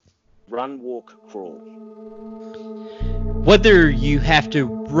Run, walk, crawl. Whether you have to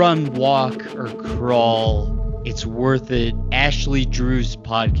run, walk, or crawl, it's worth it. Ashley Drew's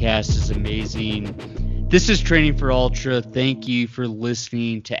podcast is amazing. This is Training for Ultra. Thank you for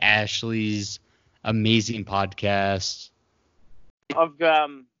listening to Ashley's amazing podcast. I've got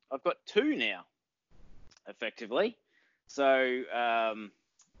two now, effectively. So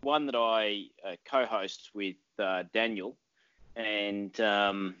one that I co-host with Daniel, and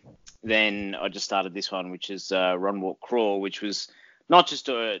then I just started this one, which is Run, Walk, Crawl, which was not just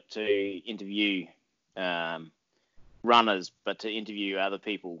to interview runners, but to interview other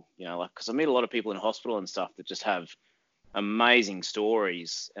people, because I meet a lot of people in hospital and stuff that just have amazing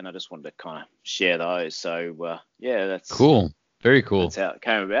stories, and I just wanted to kind of share those. So that's cool. Very cool. That's how it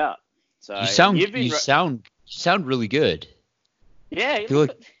came about. So you sound really good. Yeah.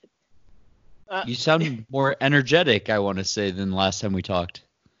 You sound more energetic, I want to say, than last time we talked.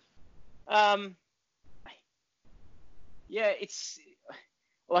 Yeah, it's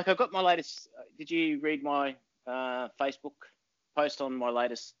like I've got my latest. Did you read my Facebook post on my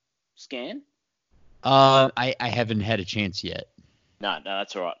latest scan? I haven't had a chance yet. No,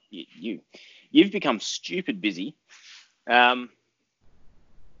 that's all right. You've become stupid busy.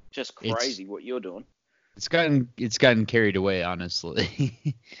 Just crazy what you're doing. It's gotten carried away,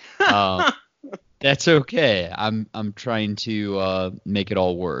 honestly. That's okay. I'm trying to make it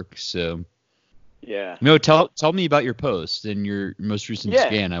all work. So yeah. No, tell me about your post and your most recent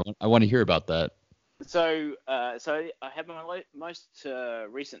scan. I want to hear about that. So I had my most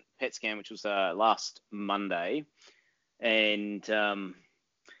recent PET scan, which was last Monday, and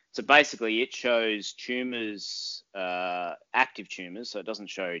so basically it shows tumors, active tumors. So it doesn't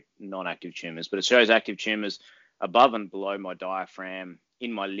show non-active tumors, but it shows active tumors above and below my diaphragm,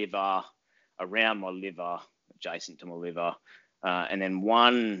 in my liver, around my liver, adjacent to my liver, and then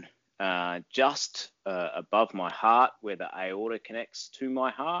one just above my heart where the aorta connects to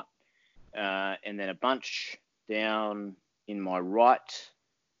my heart, and then a bunch down in my right,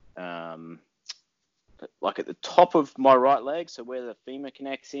 like at the top of my right leg, so where the femur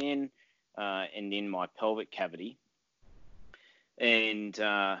connects in, and in my pelvic cavity. And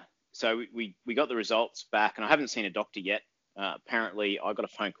so we got the results back, and I haven't seen a doctor yet. Apparently, I got a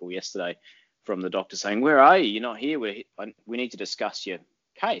phone call yesterday from the doctor saying, "Where are you? You're not here. We need to discuss your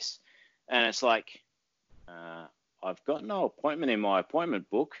case." And it's like, I've got no appointment in my appointment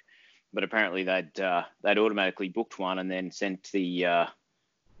book, but apparently they'd automatically booked one and then sent the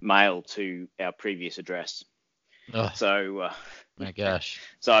mail to our previous address. Oh, so, my gosh.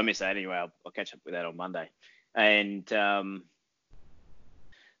 So I missed that anyway. I'll catch up with that on Monday. And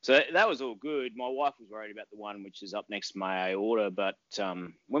so that was all good. My wife was worried about the one which is up next to my aorta, but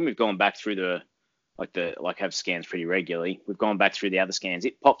when we've gone back through have scans pretty regularly, we've gone back through the other scans.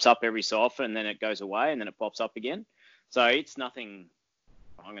 It pops up every so often, and then it goes away, and then it pops up again. So it's nothing.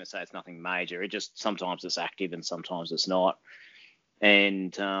 I'm going to say it's nothing major. It just sometimes it's active and sometimes it's not.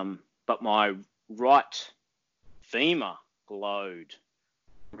 And but my right femur glowed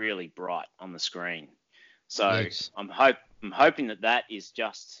really bright on the screen. So nice. I'm hoping that is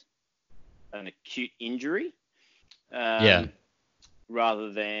just an acute injury,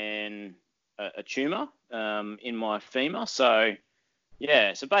 rather than a tumor in my femur. So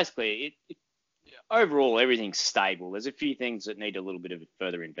so basically it overall everything's stable. There's a few things that need a little bit of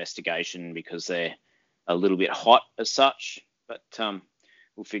further investigation because they're a little bit hot as such, but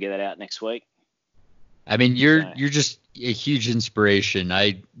we'll figure that out next week. I mean, you're just a huge inspiration.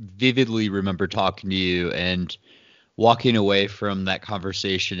 I vividly remember talking to you and walking away from that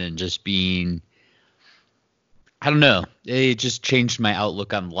conversation and just being, I don't know, it just changed my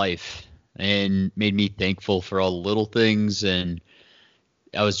outlook on life and made me thankful for all the little things. And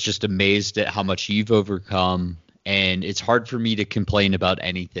I was just amazed at how much you've overcome. And it's hard for me to complain about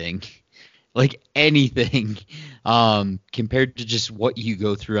anything, like anything, compared to just what you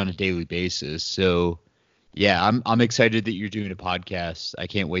go through on a daily basis. So yeah, I'm excited that you're doing a podcast. I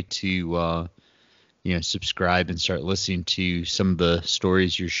can't wait to, subscribe and start listening to some of the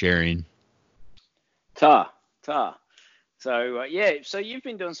stories you're sharing. Ta. So, so you've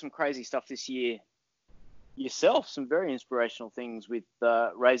been doing some crazy stuff this year yourself, some very inspirational things with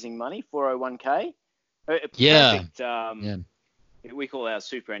raising money, 401k. Perfect, we call ours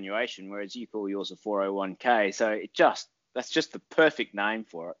superannuation, whereas you call yours a 401k. So that's just the perfect name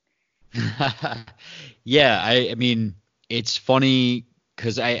for it. Yeah, I mean, it's funny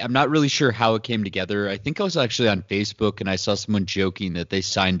because I'm not really sure how it came together. I think I was actually on Facebook and I saw someone joking that they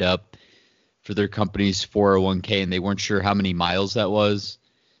signed up for their company's 401k and they weren't sure how many miles that was,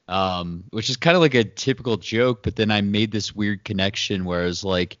 which is kind of like a typical joke. But then I made this weird connection where I was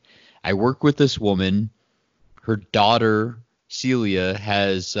like, I work with this woman. Her daughter, Celia,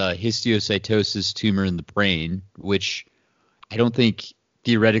 has histiocytosis tumor in the brain, which I don't think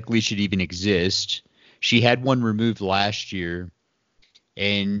theoretically should even exist. She had one removed last year,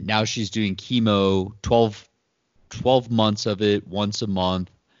 and now she's doing chemo, 12 months of it once a month,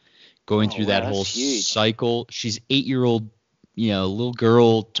 going through that whole cycle. She's 8-year-old, little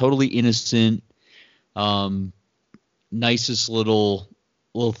girl, totally innocent, nicest little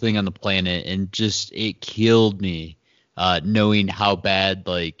thing on the planet, and just it killed me knowing how bad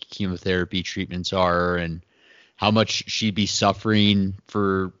like chemotherapy treatments are and how much she'd be suffering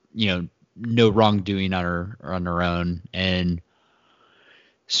for no wrongdoing on her own. And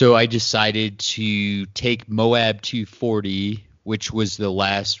so I decided to take Moab 240, which was the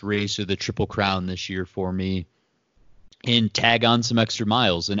last race of the Triple Crown this year for me, and tag on some extra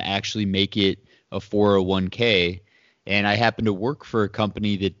miles and actually make it a 401k. And I happen to work for a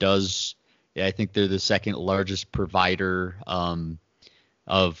company that does, I think they're the second largest provider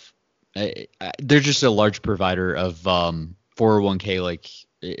they're just a large provider of 401k, like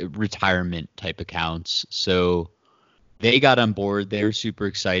retirement type accounts. So they got on board. They're super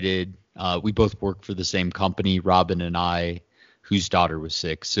excited. We both work for the same company, Robin and I, whose daughter was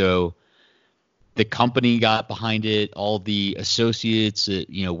sick. So the company got behind it. All the associates that,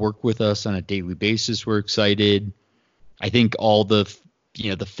 work with us on a daily basis were excited. I think all the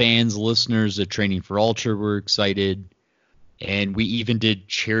fans, listeners of Training for Ultra were excited. And we even did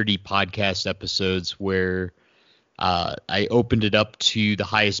charity podcast episodes where I opened it up to the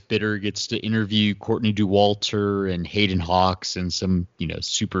highest bidder gets to interview Courtney Dauwalter and Hayden Hawks and some,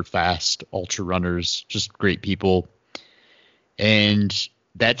 super fast ultra runners, just great people. And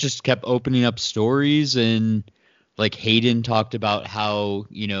that just kept opening up stories. And like Hayden talked about how,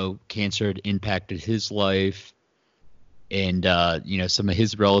 cancer had impacted his life and, some of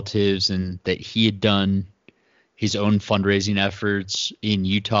his relatives, and that he had done his own fundraising efforts in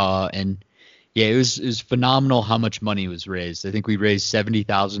Utah. And yeah, it was phenomenal how much money was raised. I think we raised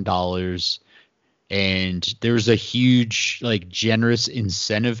 $70,000, and there was a huge, generous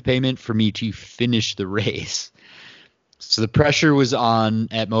incentive payment for me to finish the race. So the pressure was on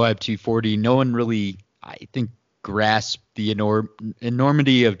at Moab 240. No one really, I think, grasped the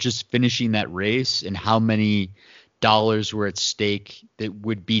enormity of just finishing that race and how many dollars were at stake that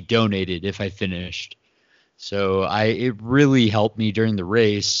would be donated if I finished. So it really helped me during the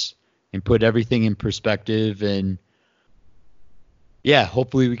race and put everything in perspective. And yeah,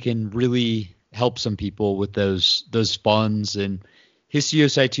 hopefully we can really help some people with those funds. And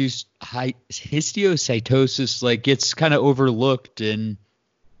histiocytosis gets kind of overlooked. And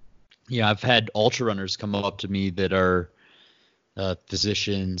I've had ultra runners come up to me that are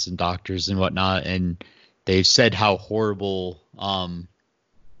physicians and doctors and whatnot, and they've said how horrible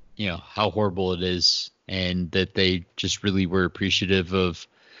it is, and that they just really were appreciative of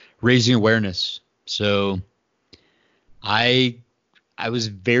raising awareness. So I was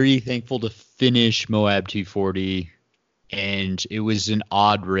very thankful to finish Moab 240, and it was an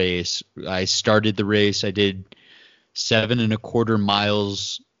odd race. I started the race. I did 7.25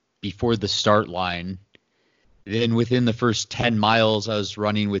 miles before the start line. Then within the first 10 miles, I was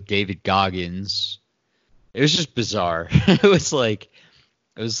running with David Goggins. It was just bizarre. It was like,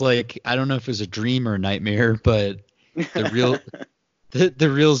 I don't know if it was a dream or a nightmare, but the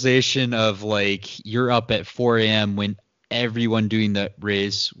realization of you're up at 4 a.m. when everyone doing the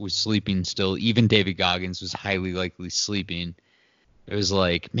race was sleeping still. Even David Goggins was highly likely sleeping. It was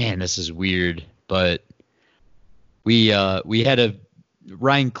like, man, this is weird. But we had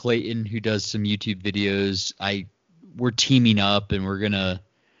Ryan Clayton, who does some YouTube videos. We're teaming up, and we're gonna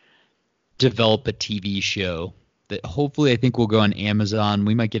develop a TV show that hopefully I think will go on Amazon.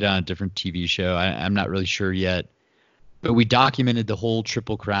 We might get on a different TV show. I'm not really sure yet. But we documented the whole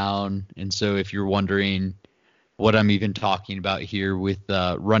Triple Crown. And so if you're wondering what I'm even talking about here with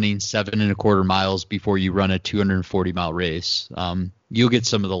running 7.25 miles before you run a 240-mile race, you'll get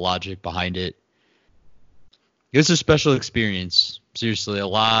some of the logic behind it. It was a special experience. Seriously, a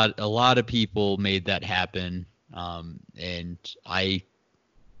lot of people made that happen. And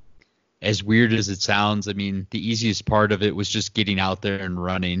as weird as it sounds, I mean, the easiest part of it was just getting out there and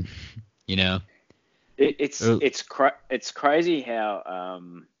running, It's crazy how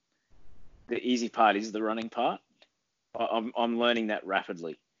the easy part is the running part. I'm learning that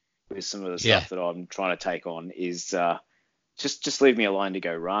rapidly with some of the stuff that I'm trying to take on is just leave me alone to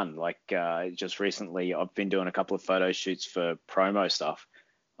go run. Just recently I've been doing a couple of photo shoots for promo stuff.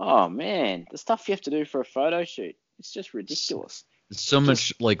 Oh man, the stuff you have to do for a photo shoot, it's just ridiculous. So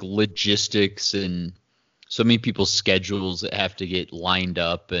much logistics and so many people's schedules that have to get lined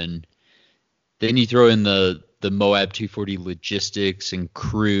up, and Then you throw in the Moab 240 logistics and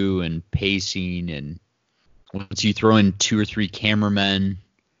crew and pacing, and once you throw in 2 or 3 cameramen,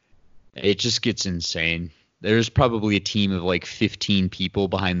 it just gets insane. There's probably a team of like 15 people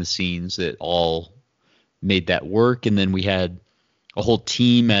behind the scenes that all made that work. And then we had a whole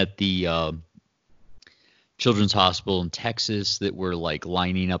team at the Children's Hospital in Texas that were like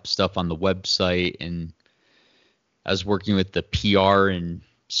lining up stuff on the website. And I was working with the PR and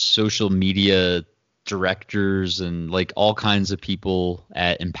social media directors and like all kinds of people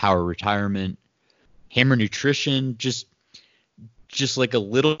at Empower Retirement, Hammer Nutrition, just like a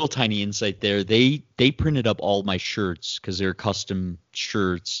little tiny insight there. They printed up all my shirts because they're custom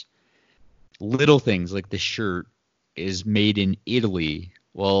shirts. Little things like the shirt is made in Italy.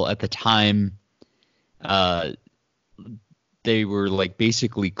 Well, at the time, they were like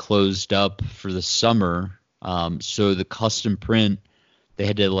basically closed up for the summer. So the custom print, they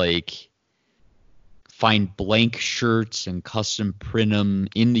had to like find blank shirts and custom print them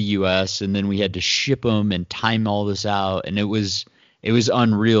in the US, and then we had to ship them and time all this out, and it was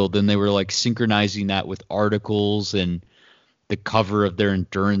unreal. Then they were like synchronizing that with articles and the cover of their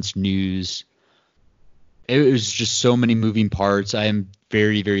endurance news. It was just so many moving parts. I am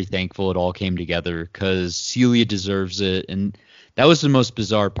very, very thankful it all came together because Celia deserves it. And that was the most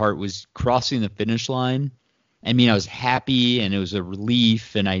bizarre part, was crossing the finish line. I mean, I was happy and it was a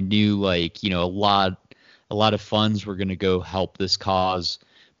relief, and I knew like, you know, a lot of funds were going to go help this cause,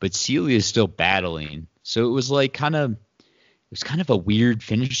 but Celia is still battling. So it was like kind of a weird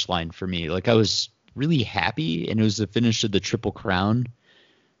finish line for me. Like I was really happy, and it was the finish of the Triple Crown,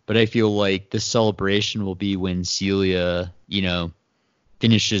 but I feel like the celebration will be when Celia, you know,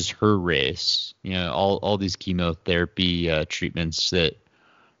 finishes her race. You know, all these chemotherapy treatments that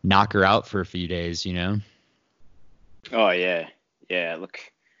knock her out for a few days, you know? Oh yeah. Look,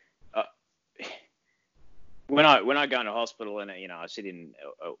 when I go into hospital and, you know, I sit in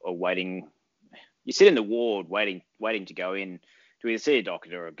a waiting, you sit in the ward waiting to go in to either see a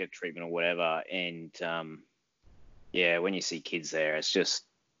doctor or get treatment or whatever. And when you see kids there, it's just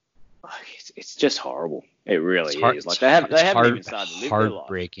horrible. It really is. Like they haven't even started to live their life.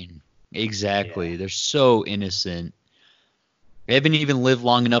 Heartbreaking. Exactly. Yeah. They're so innocent. They haven't even lived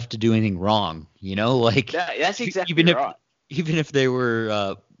long enough to do anything wrong. You know, like that's exactly right. Even if they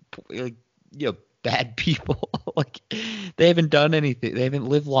were like, you know, bad people, like they haven't done anything. They haven't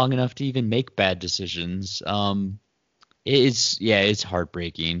lived long enough to even make bad decisions. It's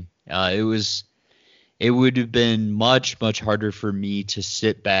heartbreaking. It would have been much, much harder for me to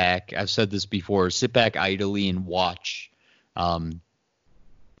sit back. I've said this before, sit back idly and watch. And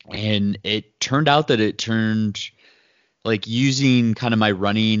it turned out that it turned like using kind of my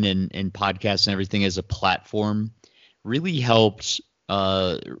running and podcasts and everything as a platform really helped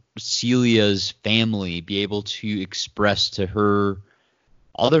Celia's family be able to express to her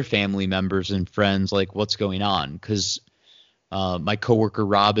other family members and friends like what's going on. Because my coworker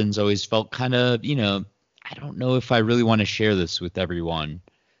Robin's always felt kind of, you know, I don't know if I really want to share this with everyone.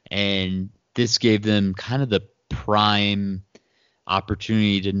 And this gave them kind of the prime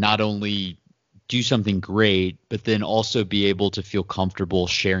opportunity to not only do something great, but then also be able to feel comfortable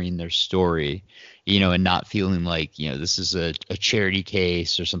sharing their story, you know, and not feeling like, you know, this is a charity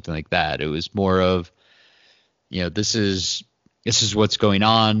case or something like that. It was more of, you know, this is what's going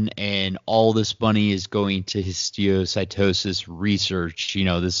on, and all this money is going to histiocytosis research. You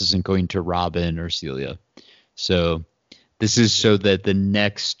know, this isn't going to Robin or Celia. So this is so that the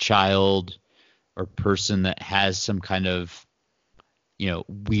next child or person that has some kind of, you know,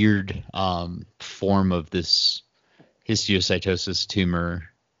 weird form of this histiocytosis tumor,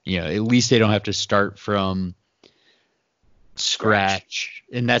 you know, at least they don't have to start from scratch.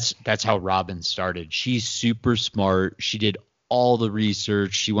 And that's how Robin started. She's super smart. She did all the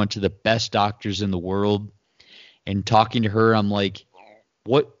research. She went to the best doctors in the world. And talking to her, I'm like,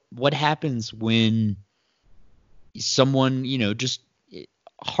 what happens when someone, you know, just a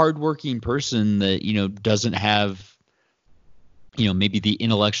hardworking person that, you know, doesn't have, you know, maybe the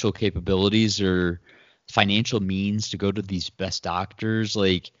intellectual capabilities or financial means to go to these best doctors,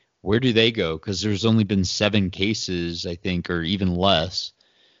 like where do they go? Because there's only been 7 cases, I think, or even less,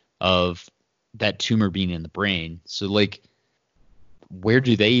 of that tumor being in the brain. So like, where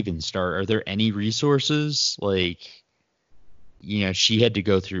do they even start? Are there any resources? Like, you know, she had to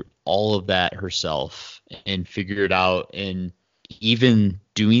go through all of that herself and figure it out. And even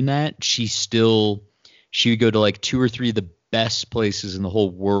doing that, she would go to like 2 or 3 of the best places in the whole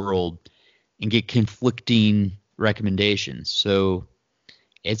world and get conflicting recommendations. So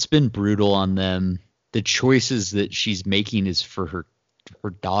it's been brutal on them. The choices that she's making is for her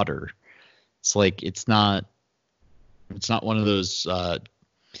daughter. It's like it's not one of those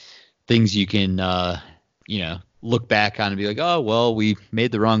things you can look back on and be like, oh well, we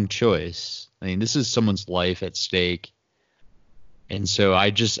made the wrong choice. I mean, this is someone's life at stake. And so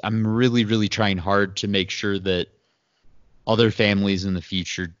I'm really, really trying hard to make sure that other families in the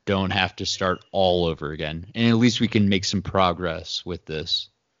future don't have to start all over again. And at least we can make some progress with this.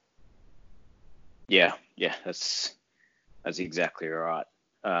 Yeah, that's exactly right.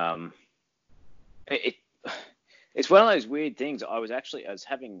 It's one of those weird things. I was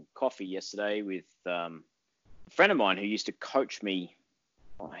having coffee yesterday with a friend of mine who used to coach me.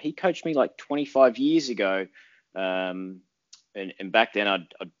 He coached me like 25 years ago. And back then I'd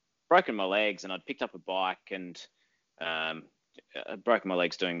broken my legs and I'd picked up a bike and I'd broken my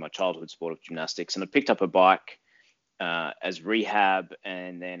legs doing my childhood sport of gymnastics, and I picked up a bike as rehab,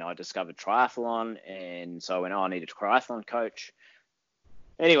 and then I discovered triathlon, and so I went, I need a triathlon coach.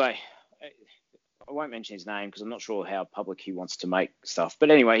 Anyway, I won't mention his name because I'm not sure how public he wants to make stuff.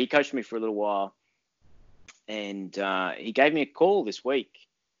 But anyway, he coached me for a little while, and he gave me a call this week,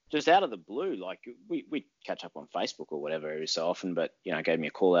 just out of the blue. Like we catch up on Facebook or whatever every so often, but gave me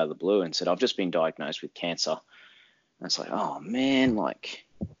a call out of the blue and said, I've just been diagnosed with cancer. And it's like, oh man, like,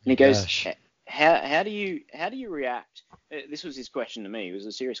 and he goes, how do you react? This was his question to me. It was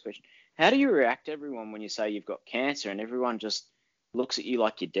a serious question. How do you react to everyone when you say you've got cancer and everyone just looks at you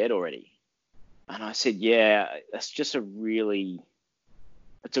like you're dead already? And I said, yeah, that's just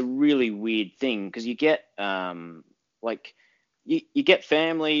it's a really weird thing, because you get you get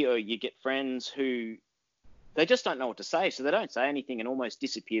family or you get friends who they just don't know what to say, so they don't say anything and almost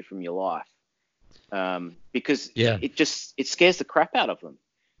disappear from your life, because it scares the crap out of them.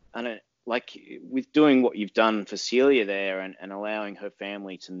 And like with doing what you've done for Celia there and allowing her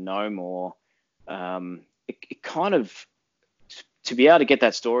family to know more, it kind of, to be able to get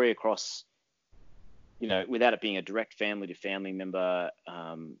that story across, without it being a direct family to family member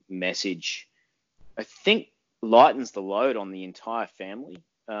message, I think lightens the load on the entire family.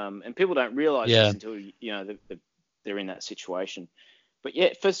 And people don't realize this until they're in that situation. But yeah,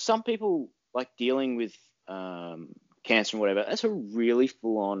 for some people, like dealing with cancer and whatever, that's a really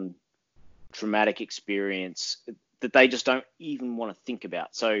full-on traumatic experience that they just don't even want to think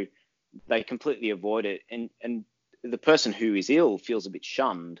about. So they completely avoid it, and the person who is ill feels a bit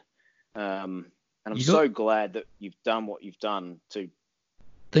shunned. And I'm so glad that you've done what you've done to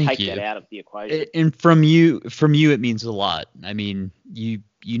take that out of the equation. And from you, it means a lot. I mean, you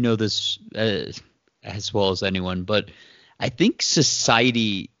know this as well as anyone, but I think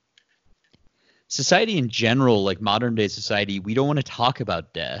society in general, like modern day society, we don't want to talk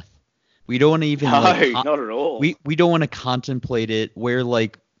about death. We don't want to even not at all. We don't want to contemplate it, where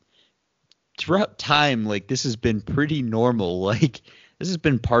like throughout time, like this has been pretty normal. Like this has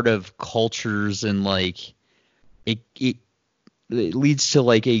been part of cultures, and like it leads to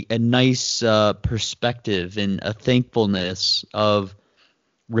like a nice perspective and a thankfulness of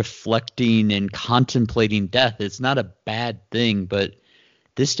reflecting and contemplating death. It's not a bad thing, but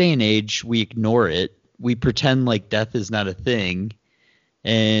this day and age, we ignore it. We pretend like death is not a thing.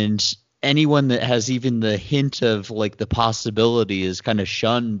 And anyone that has even the hint of like the possibility is kind of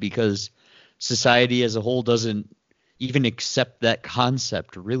shunned, because society as a whole doesn't even accept that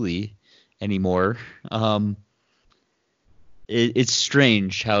concept really anymore. It's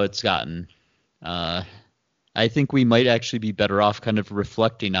strange how it's gotten. I think we might actually be better off kind of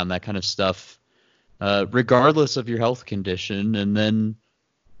reflecting on that kind of stuff, regardless of your health condition. And then,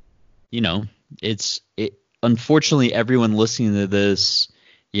 unfortunately, everyone listening to this,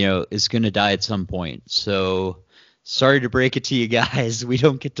 is going to die at some point. So sorry to break it to you guys. We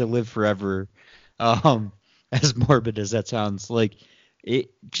don't get to live forever. As morbid as that sounds, like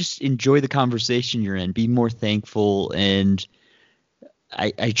just enjoy the conversation you're in, be more thankful. And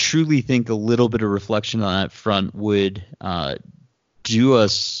I truly think a little bit of reflection on that front would do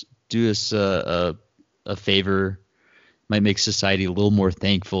us a favor. Might make society a little more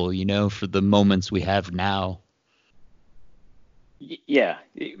thankful, for the moments we have now. Yeah,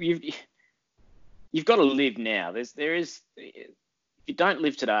 you've got to live now. If you don't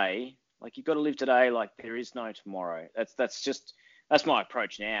live today, like you've got to live today, like there is no tomorrow. That's my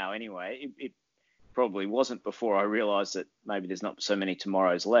approach now. Anyway, it probably wasn't before I realized that maybe there's not so many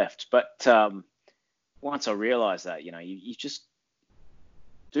tomorrows left. But once I realized that, you just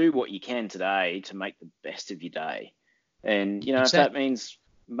do what you can today to make the best of your day. And, if that means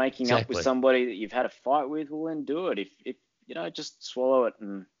making up with somebody that you've had a fight with, well, then do it. If just swallow it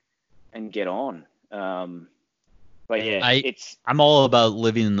and get on. But yeah, I'm all about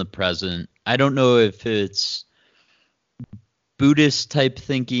living in the present. I don't know if it's Buddhist type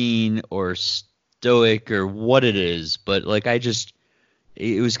thinking or stoic or what it is, but like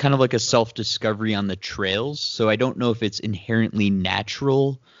it was kind of like a self-discovery on the trails. So I don't know if it's inherently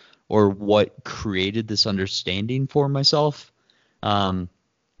natural or what created this understanding for myself. I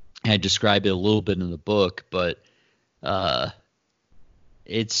describe it a little bit in the book, but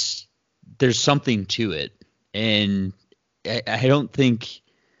there's something to it. And I don't think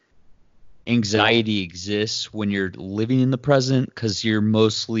anxiety exists when you're living in the present, because you're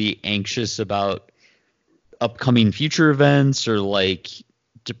mostly anxious about upcoming future events or like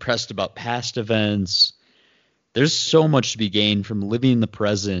depressed about past events. There's so much to be gained from living in the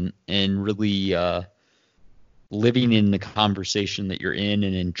present and really living in the conversation that you're in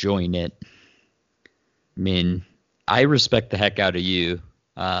and enjoying it. I mean, I respect the heck out of you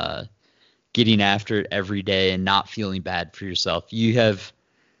getting after it every day and not feeling bad for yourself. You have,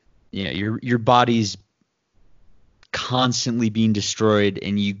 your body's constantly being destroyed,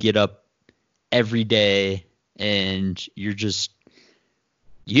 and you get up every day and you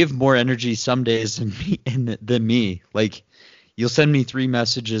have more energy some days than me. Like, you'll send me 3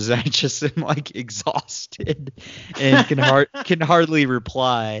 messages and I just am like exhausted and can hardly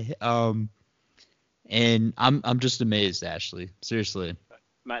reply. And I'm just amazed, Ashley. Seriously.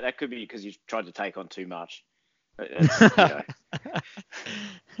 Mate, that could be because you tried to take on too much. I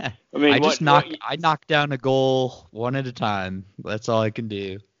mean, I knock down a goal one at a time. That's all I can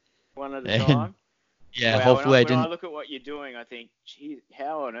do. One at a time? Yeah, wow, hopefully when I look at what you're doing, I think, gee,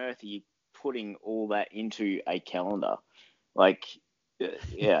 how on earth are you putting all that into a calendar? Like,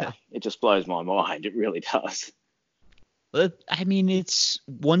 yeah, it just blows my mind. It really does. But I mean, it's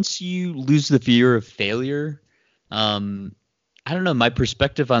once you lose the fear of failure, I don't know, my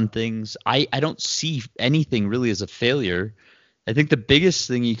perspective on things, I don't see anything really as a failure. I think the biggest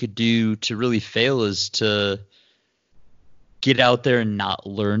thing you could do to really fail is to get out there and not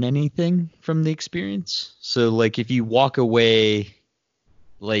learn anything from the experience. So like if you walk away,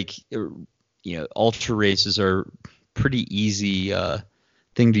 like, ultra races are pretty easy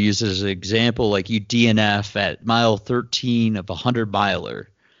thing to use as an example. Like you DNF at mile 13 of a 100-miler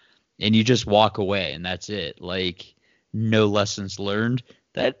and you just walk away and that's it. Like no lessons learned.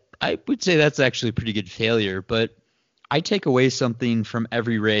 That I would say that's actually a pretty good failure, but I take away something from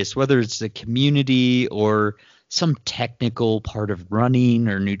every race, whether it's the community or some technical part of running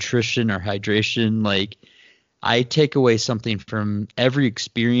or nutrition or hydration. Like I take away something from every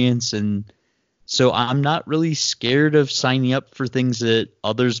experience, and so I'm not really scared of signing up for things that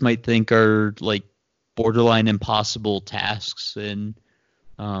others might think are like borderline impossible tasks. And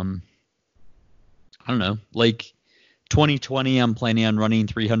I don't know, like 2020, I'm planning on running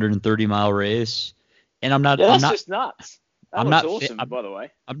 330-mile race, and I'm not. Yeah, that's just nuts. That was awesome, by the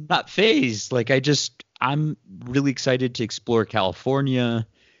way. I'm not phased. Like I'm really excited to explore California,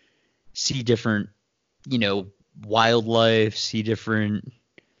 see different, wildlife, see different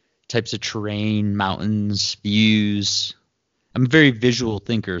types of terrain, mountains, views. I'm a very visual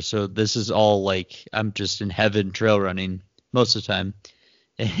thinker, so this is all like I'm just in heaven trail running most of the time.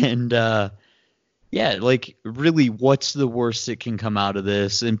 And yeah, like really what's the worst that can come out of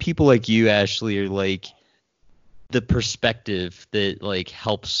this? And people like you, Ashley, are like the perspective that like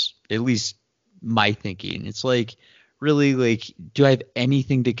helps at least my thinking. It's like really like, do I have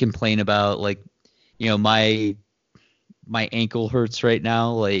anything to complain about? Like, my ankle hurts right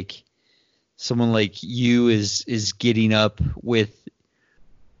now. Like someone like you is getting up with,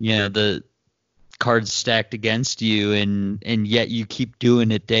 the cards stacked against you, and yet you keep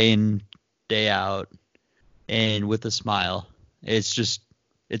doing it day in, day out, and with a smile. It's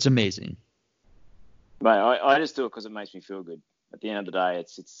amazing. Mate, I just do it because it makes me feel good. At the end of the day,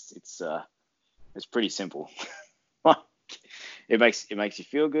 it's pretty simple. It makes you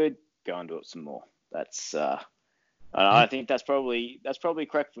feel good. Go and do it some more. That's I think that's probably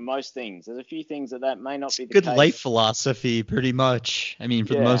correct for most things. There's a few things that may not be the good case. Life philosophy, pretty much. I mean,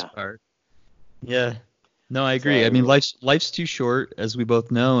 for the most part. Yeah. No, I agree. So, I mean, life's too short, as we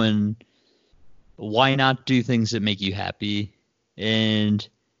both know, and why not do things that make you happy? And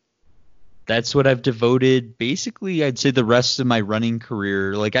that's what I've devoted basically, I'd say, the rest of my running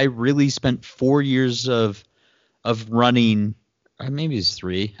career. Like I really spent 4 years of running, or maybe it's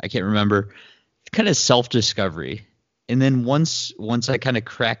 3, I can't remember, kind of self-discovery. And then once I kind of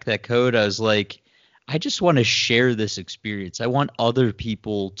cracked that code, I was like, I just want to share this experience. I want other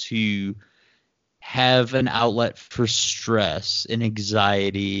people to have an outlet for stress and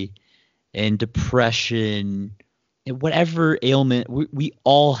anxiety and depression and whatever ailment. We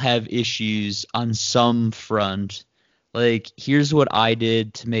all have issues on some front. Like, here's what I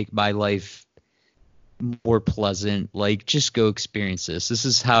did to make my life more pleasant. Like, just go experience this. This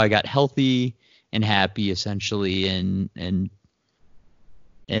is how I got healthy and happy, essentially, and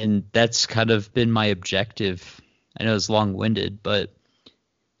that's kind of been my objective. I know it's long-winded, but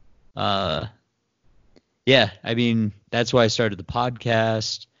yeah, I mean, that's why I started the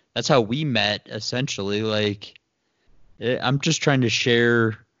podcast. That's how we met, essentially. Like, I'm just trying to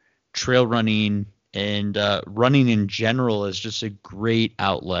share trail running and running in general is just a great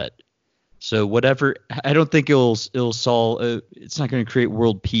outlet. So whatever, I don't think it'll solve. It's not going to create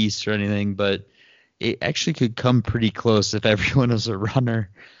world peace or anything, but it actually could come pretty close if everyone was a runner.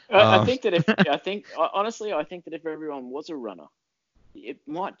 I think that honestly, I think that if everyone was a runner, it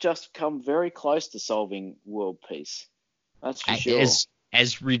might just come very close to solving world peace. That's for sure.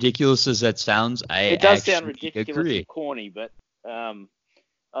 As ridiculous as that sounds, it does sound ridiculous agree. and corny, but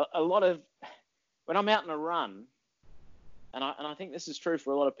a lot of when I'm out on a run, and I think this is true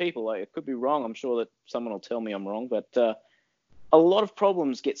for a lot of people. Like, it could be wrong. I'm sure that someone will tell me I'm wrong, but a lot of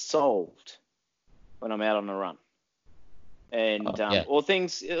problems get solved when I'm out on a run, and or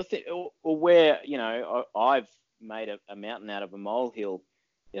things, or where I've made a mountain out of a molehill.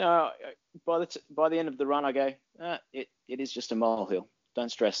 By the end of the run, I go, it is just a molehill. Don't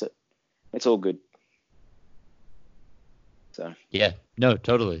stress it. It's all good. So yeah, no,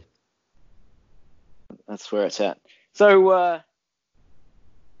 totally. That's where it's at. So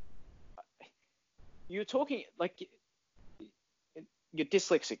you're talking like you're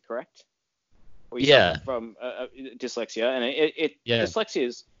dyslexic, correct? Or you Yeah. suffer from dyslexia, and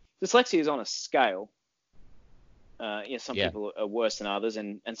dyslexia is on a scale. Some people are worse than others,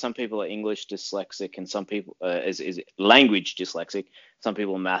 and some people are English dyslexic, and some people is language dyslexic. Some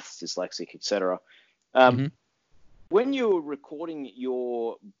people are maths dyslexic, etc. When you were recording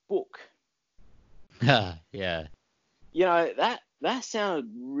your book, yeah, that sounded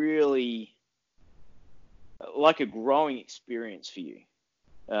really like a growing experience for you,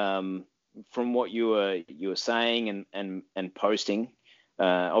 from what you were saying and posting.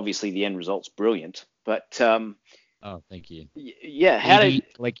 Obviously, the end result's brilliant, but oh, thank you. Yeah,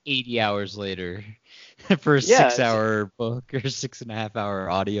 80 hours later for a 6-hour book or 6.5-hour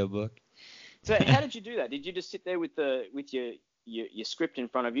audio book. So how did you do that? Did you just sit there with your script in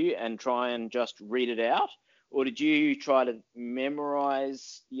front of you and try and just read it out, or did you try to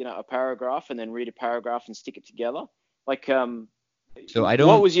memorize a paragraph and then read a paragraph and stick it together? Like, so I don't.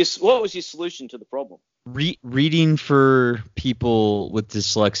 What was your solution to the problem? Reading for people with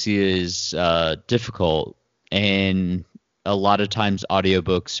dyslexia is difficult, and a lot of times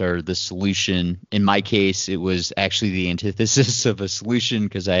audiobooks are the solution. In my case, it was actually the antithesis of a solution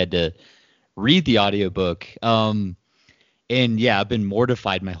because I had to read the audiobook. And yeah, I've been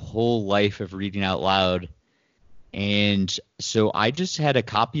mortified my whole life of reading out loud. And so I just had a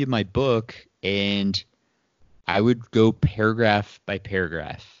copy of my book, and I would go paragraph by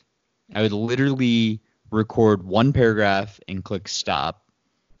paragraph. I would literally record one paragraph and click stop.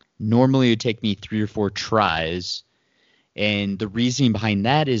 Normally it would take me 3 or 4 tries. And the reasoning behind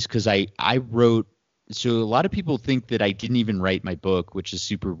that is because I wrote, so a lot of people think that I didn't even write my book, which is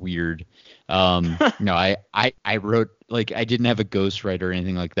super weird. No, I wrote, like, I didn't have a ghostwriter or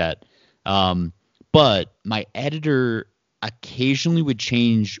anything like that. But my editor occasionally would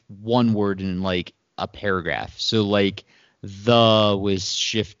change one word in like a paragraph. So like the was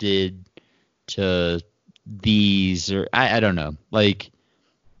shifted to these, or I don't know, like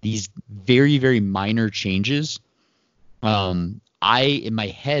these very, very minor changes. I in my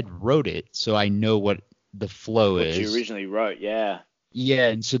head wrote it, so I know what the flow is. What you originally wrote, yeah. Yeah,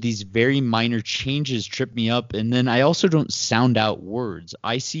 and so these very minor changes trip me up, and then I also don't sound out words.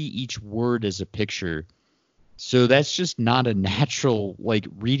 I see each word as a picture. So that's just not a natural, like,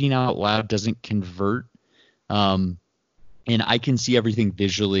 reading out loud doesn't convert. And I can see everything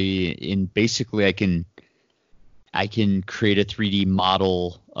visually, and basically I can create a 3D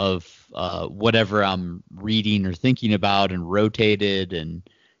model of whatever I'm reading or thinking about and rotate it, and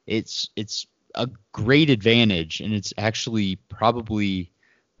it's a great advantage, and it's actually probably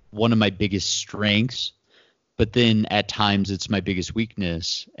one of my biggest strengths, but then at times it's my biggest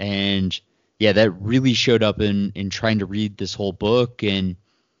weakness. And yeah, that really showed up in trying to read this whole book, and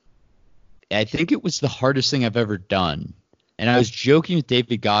I think it was the hardest thing I've ever done. And I was joking with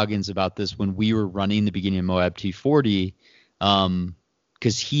David Goggins about this when we were running the beginning of Moab 240,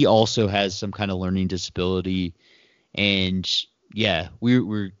 because he also has some kind of learning disability. And yeah, we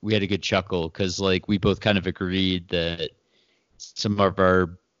had a good chuckle because like we both kind of agreed that some of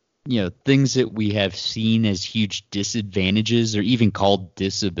our things that we have seen as huge disadvantages or even called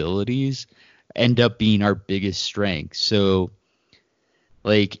disabilities end up being our biggest strengths. So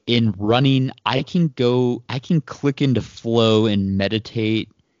Like in running, I can click into flow and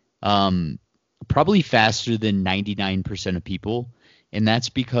meditate um, probably faster than 99% of people. And that's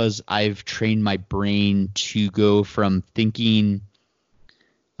because I've trained my brain to go from thinking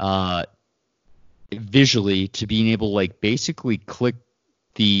uh, visually to being able to like basically click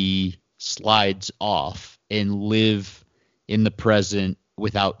the slides off and live in the present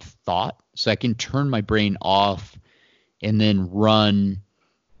without thought. So I can turn my brain off and then run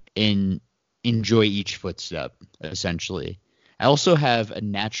and enjoy each footstep, essentially. I also have a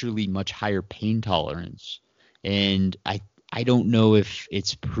naturally much higher pain tolerance. And I don't know if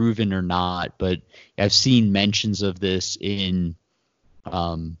it's proven or not, but I've seen mentions of this in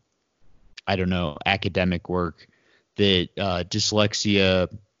um, I don't know, academic work that dyslexia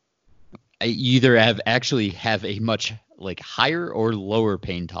you either have a much like higher or lower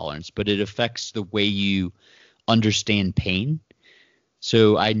pain tolerance, but it affects the way you understand pain.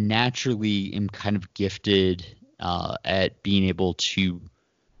 So I naturally am kind of gifted at being able to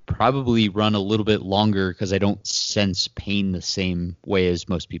probably run a little bit longer because I don't sense pain the same way as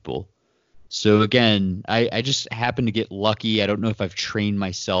most people. So again, I just happen to get lucky. I don't know if I've trained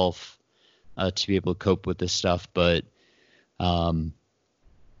myself to be able to cope with this stuff, but um,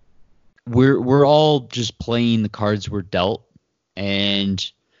 we're all just playing the cards we're dealt,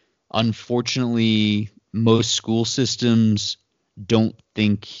 and unfortunately, most school systems don't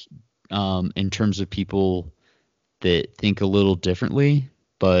think in terms of people that think a little differently.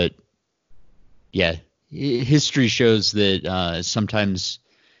 But yeah, history shows that sometimes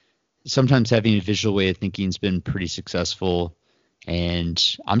having a visual way of thinking has been pretty successful.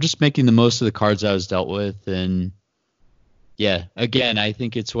 And I'm just making the most of the cards I was dealt with. And yeah, again, I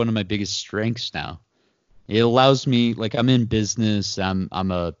think it's one of my biggest strengths now. It allows me, like, I'm in business, I'm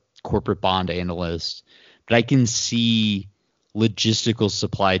a corporate bond analyst, but I can see logistical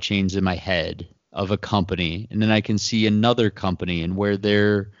supply chains in my head of a company, and then I can see another company and where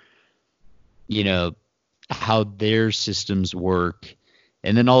their, you know, how their systems work.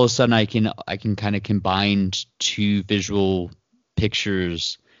 And then all of a sudden I can kind of combine two visual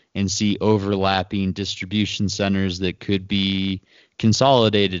pictures and see overlapping distribution centers that could be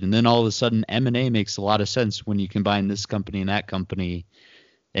consolidated. And then all of a sudden M&A makes a lot of sense when you combine this company and that company.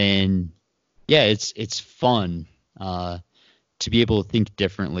 And yeah, it's fun to be able to think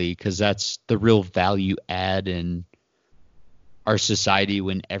differently, because that's the real value add in our society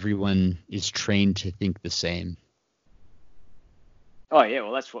when everyone is trained to think the same. Oh yeah,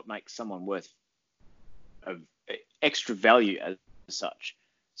 well that's what makes someone worth of extra value as such,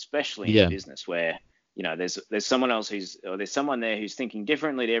 especially in Yeah. business where there's someone else there's someone there who's thinking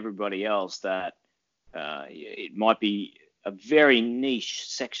differently to everybody else, that it might be a very niche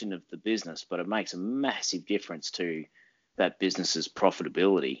section of the business, but it makes a massive difference to that business's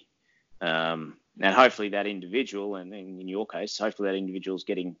profitability. And hopefully that individual, and in your case, hopefully that individual is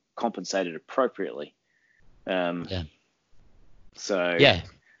getting compensated appropriately. Um, Yeah. so Yeah.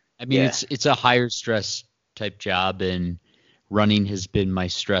 I mean, yeah, it's a higher stress type job, and running has been my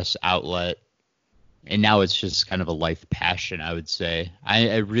stress outlet. And now it's just kind of a life passion, I would say.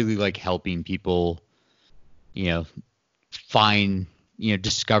 I really like helping people, you know, find,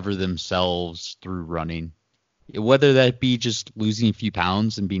 discover themselves through running. Whether that be just losing a few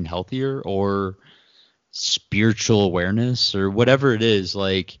pounds and being healthier, or spiritual awareness, or whatever it is,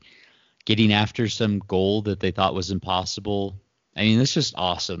 like getting after some goal that they thought was impossible. I mean, it's just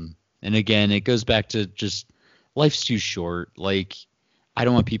awesome. And again, it goes back to just life's too short. Like, I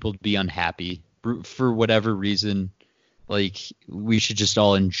don't want people to be unhappy for whatever reason. Like, we should just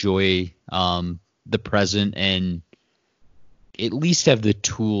all enjoy the present, and at least have the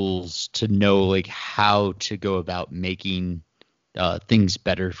tools to know like how to go about making things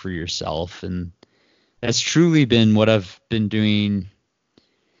better for yourself. And that's truly been what I've been doing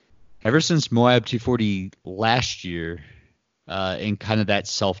ever since Moab 240 last year, in kind of that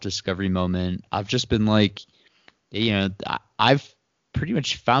self-discovery moment. I've just been like, I've pretty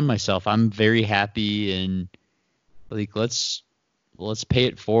much found myself. I'm very happy, and like let's pay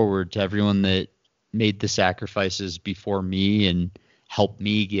it forward to everyone that made the sacrifices before me and helped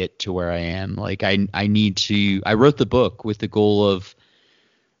me get to where I am. Like I wrote the book with the goal of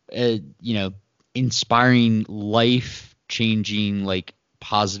inspiring life changing, like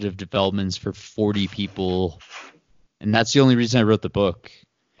positive developments for 40 people. And that's the only reason I wrote the book.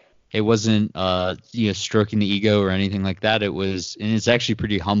 It wasn't stroking the ego or anything like that. It was, and it's actually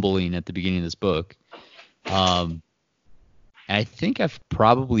pretty humbling at the beginning of this book. And I think I've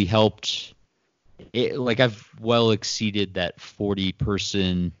probably helped it, like I've well exceeded that 40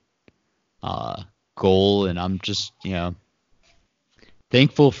 person goal, and I'm just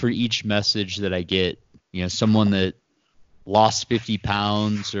thankful for each message that I get. Someone that lost 50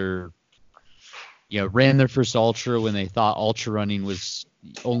 pounds or ran their first ultra when they thought ultra running was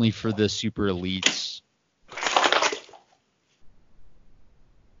only for the super elites.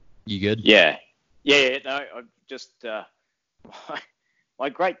 You good? Yeah. No, I just my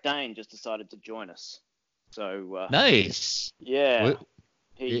Great Dane just decided to join us. So nice. Yeah.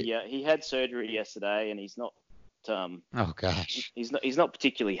 He had surgery yesterday, and he's not. Oh gosh. He's not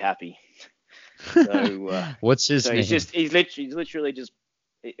particularly happy. So what's his name? He's literally just.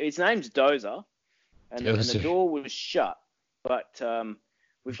 His name's Dozer, and the door was shut. But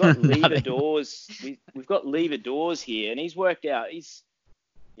we've got lever doors. We've got lever doors here, and he's worked out. He's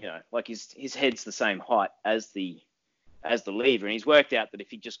like his head's the same height as the lever, and he's worked out that if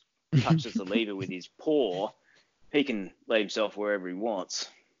he just touches the lever with his paw, he can let himself wherever he wants.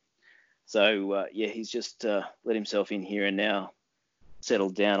 So he's just let himself in here and now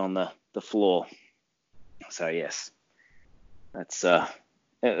settled down on the floor. So yes, that's our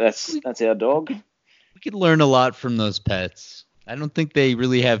dog. We could learn a lot from those pets. I don't think they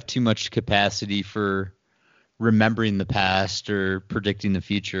really have too much capacity for remembering the past or predicting the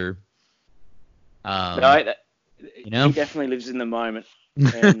future. He definitely lives in the moment,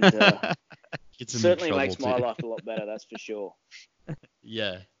 and certainly makes my life a lot better. That's for sure.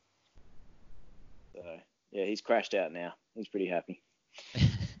 Yeah. So he's crashed out now. He's pretty happy.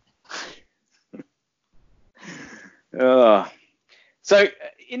 So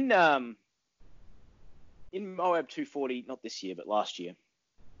in Moab 240, not this year but last year,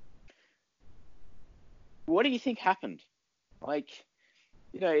 what do you think happened? Like,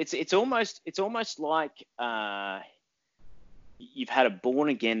 it's almost like you've had a born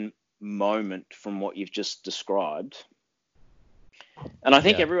again moment from what you've just described. And I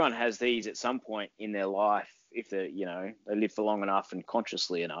think everyone has these at some point in their life. If they live for long enough and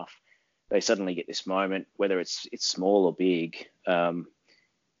consciously enough, they suddenly get this moment, whether it's small or big.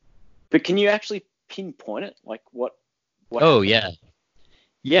 But can you actually pinpoint it? Like what Oh, happened?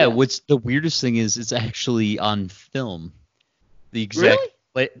 Yeah. What's the weirdest thing is it's actually on film. The exact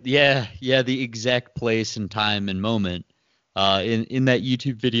the exact place and time and moment. In that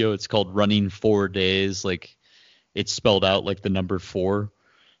YouTube video, it's called Running 4 Days. Like, it's spelled out like the number 4.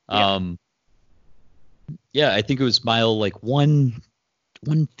 I think it was mile like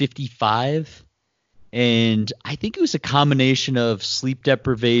 155. And I think it was a combination of sleep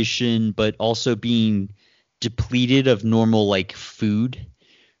deprivation, but also being depleted of normal like food.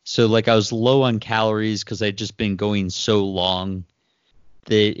 So like I was low on calories because I'd just been going so long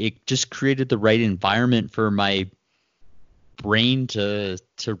that it just created the right environment for my brain to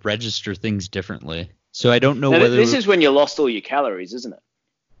register things differently. So I don't know whether this is when you lost all your calories, isn't it?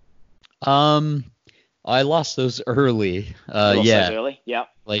 I lost those early. Those early? Yeah.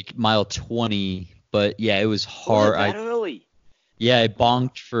 Like mile 20, but it was hard. That early? Yeah, I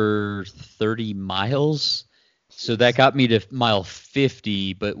bonked for 30 miles. So that got me to mile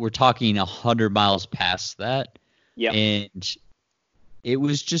 50, but we're talking 100 miles past that. Yeah. And it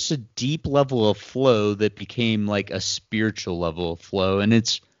was just a deep level of flow that became like a spiritual level of flow. And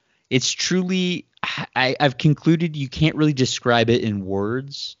it's truly, I've concluded you can't really describe it in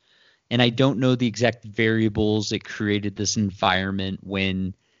words. And I don't know the exact variables that created this environment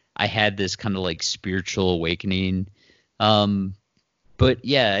when I had this kind of like spiritual awakening. But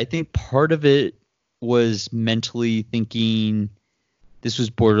I think part of it was mentally thinking this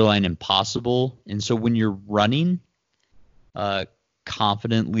was borderline impossible. And so when you're running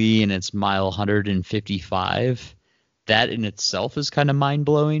confidently and it's mile 155, that in itself is kind of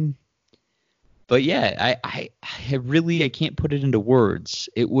mind-blowing. But I really can't put it into words.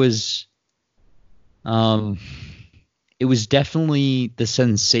 It was definitely the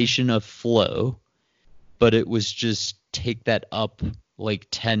sensation of flow, but it was just take that up like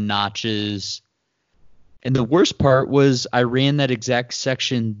 10 notches. And the worst part was I ran that exact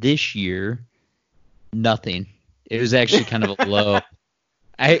section this year, nothing. It was actually kind of a low.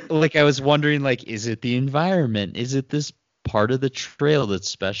 I was wondering, like, is it the environment? Is it this part of the trail that's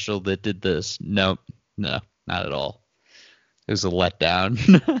special that did this? No, not at all. It was a letdown.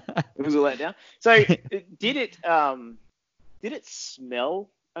 It was a letdown. So did it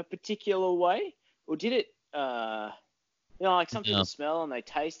smell a particular way, or did it like some people smell and they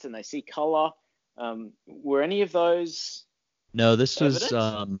taste and they see color? Were any of those? No, this evidence?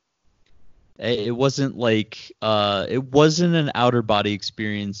 was it wasn't like it wasn't an outer body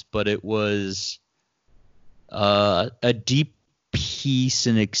experience, but it was a deep peace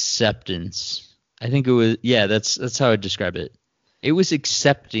and acceptance. I think it was that's how I describe it. It was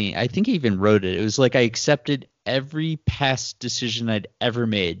accepting. I think I even wrote it. It was like I accepted every past decision I'd ever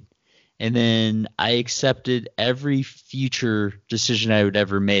made. And then I accepted every future decision I would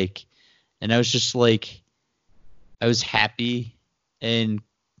ever make. And I was just like, I was happy and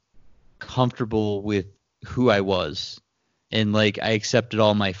comfortable with who I was. And like, I accepted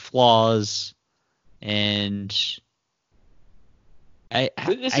all my flaws. And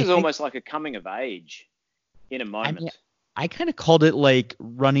This is almost like a coming of age in a moment. I kind of called it like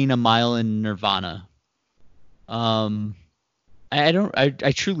running a mile in Nirvana. I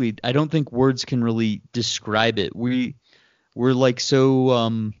truly don't think words can really describe it. We're like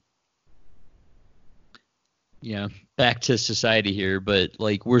so back to society here, but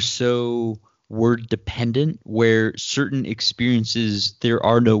like we're so word dependent where certain experiences there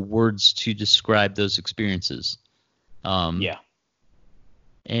are no words to describe those experiences. Yeah.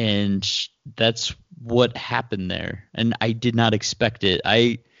 And that's what happened there. And I did not expect it.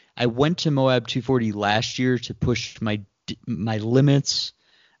 I went to Moab 240 last year to push my limits.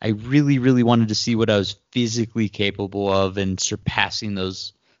 I really, really wanted to see what I was physically capable of and surpassing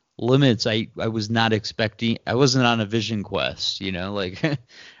those limits. I was not expecting. I wasn't on a vision quest, like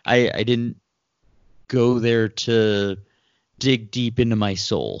I didn't go there to dig deep into my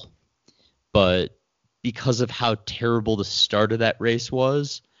soul. But because of how terrible the start of that race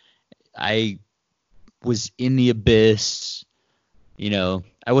was, I was in the abyss. I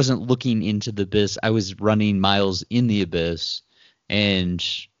wasn't looking into the abyss. I was running miles in the abyss. And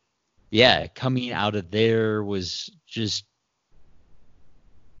yeah, coming out of there was just,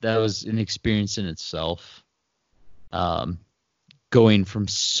 that was an experience in itself. Going from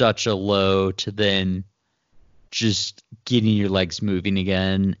such a low to then just getting your legs moving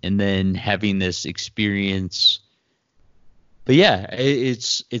again and then having this experience. But yeah,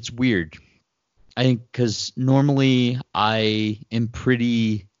 it's weird. I think because normally I am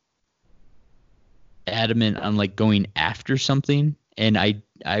pretty adamant on like going after something, and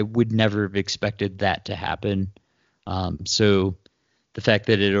I would never have expected that to happen. So the fact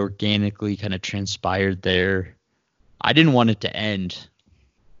that it organically kind of transpired there, I didn't want it to end.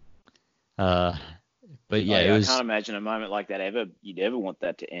 But yeah, it was. I can't imagine a moment like that you'd ever want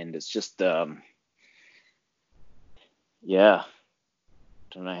that to end. It's just, yeah.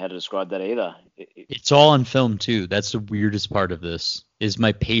 Don't know how to describe that either. It's all on film too. That's the weirdest part of this. Is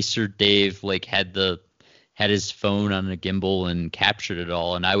my pacer Dave like had his phone on a gimbal and captured it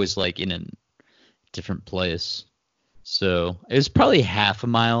all, and I was like in a different place. So it was probably half a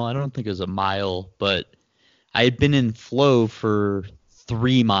mile. I don't think it was a mile, but I had been in flow for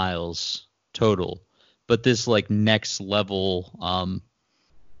 3 miles total. But this like next level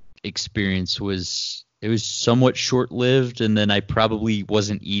experience was. It was somewhat short-lived, and then I probably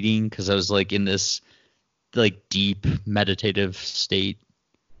wasn't eating because I was like in this like deep meditative state.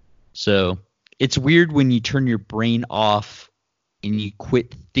 So it's weird when you turn your brain off and you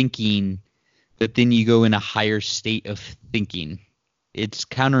quit thinking, but then you go in a higher state of thinking. It's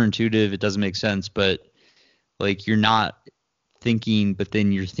counterintuitive. It doesn't make sense, but like you're not thinking, but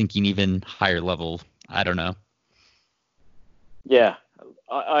then you're thinking even higher level. I don't know. Yeah.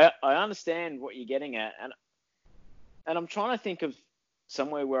 I understand what you're getting at, and I'm trying to think of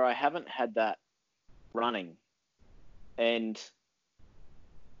somewhere where I haven't had that running, and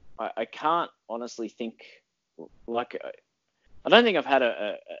I can't honestly think, like, I don't think I've had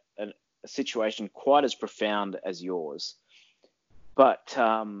a situation quite as profound as yours, but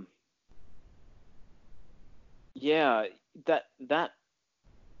yeah, that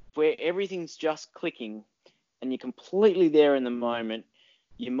where everything's just clicking and you're completely there in the moment.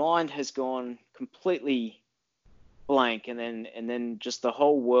 Your mind has gone completely blank, and then just the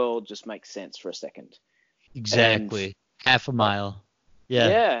whole world just makes sense for a second. Exactly. And half a mile. Yeah.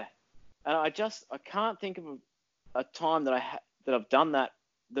 Yeah. And I can't think of a time that I've done that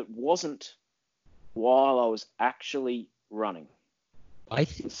wasn't while I was actually running. I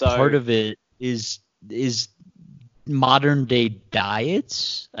think part of it is modern day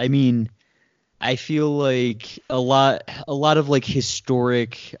diets. I mean, I feel like a lot of like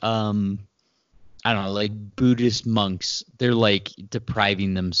historic, I don't know, like Buddhist monks, they're like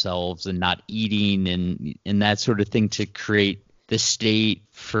depriving themselves and not eating and that sort of thing to create the state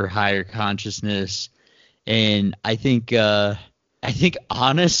for higher consciousness. And I think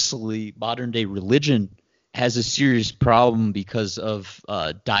honestly, modern day religion has a serious problem because of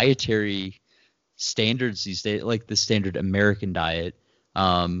dietary standards these days, like the standard American diet.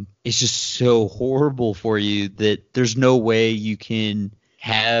 It's just so horrible for you that there's no way you can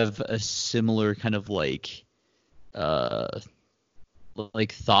have a similar kind of like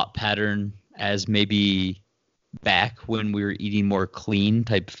thought pattern as maybe back when we were eating more clean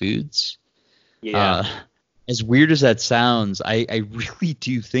type foods. Yeah. as weird as that sounds, I really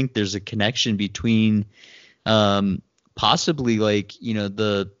do think there's a connection between possibly like,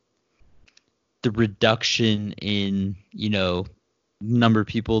 the reduction in, number of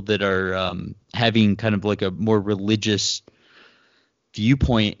people that are having kind of like a more religious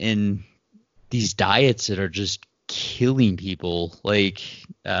viewpoint in these diets that are just killing people, like,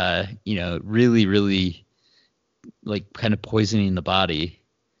 really, really like kind of poisoning the body.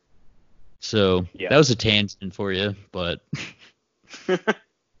 So that was a tangent for you, but I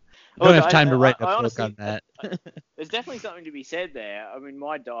don't have time to write a book on that. There's definitely something to be said there. I mean,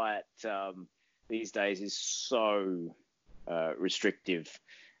 my diet these days is so restrictive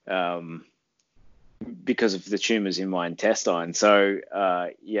because of the tumors in my intestine. So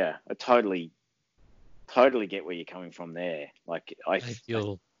I totally get where you're coming from there. Like I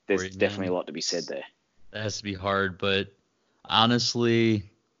feel there's definitely a lot to be said there. That has to be hard, but honestly,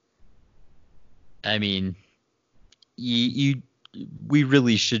 I mean, we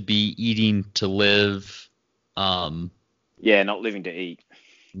really should be eating to live. Not living to eat.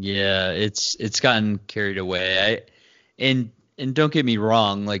 Yeah, it's gotten carried away. And don't get me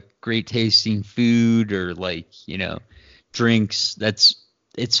wrong, like great tasting food or like, drinks,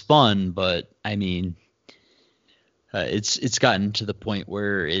 it's fun, but I mean, it's gotten to the point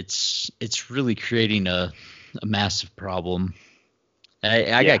where it's really creating a massive problem.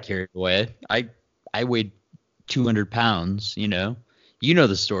 I got carried away. I weighed 200 pounds, you know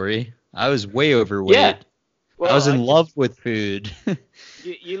the story. I was way overweight. Yeah. Well, I was in love with food.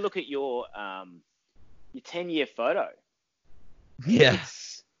 you look at your 10-year photo. Yeah.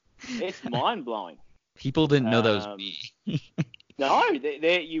 It's mind-blowing. People didn't know that was me. No,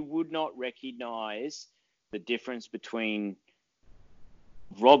 you would not recognize the difference between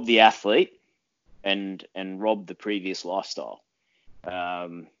Rob the athlete and Rob the previous lifestyle. They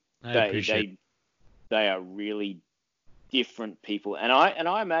are really different people, and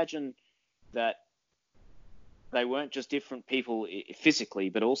I imagine that they weren't just different people physically,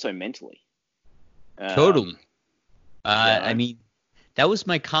 but also mentally. Totally. I mean, that was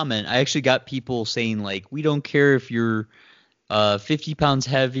my comment. I actually got people saying like, we don't care if you're 50 pounds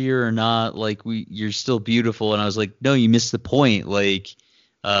heavier or not, like you're still beautiful. And I was like, no, you missed the point. Like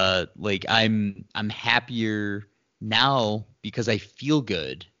I'm happier now because I feel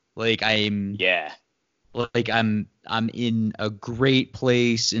good. Like I'm in a great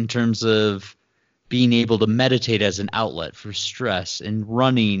place in terms of being able to meditate as an outlet for stress, and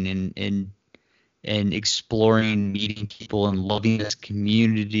running and exploring, meeting people and loving this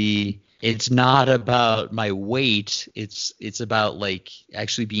community. It's not about my weight. It's about like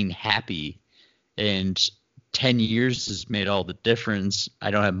actually being happy. And 10 years has made all the difference.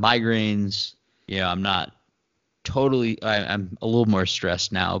 I don't have migraines. I'm not totally, I'm a little more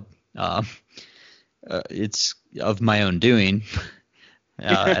stressed now. It's of my own doing,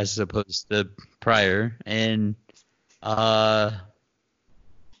 as opposed to prior. And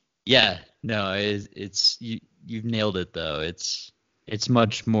it's you've nailed it though. It's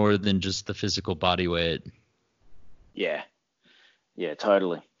much more than just the physical body weight. Yeah,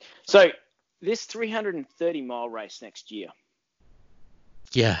 totally. So this 330-mile race next year.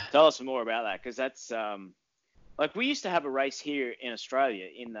 Yeah. Tell us some more about that, because that's like we used to have a race here in Australia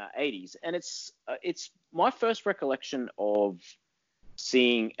in the 80s, and it's my first recollection of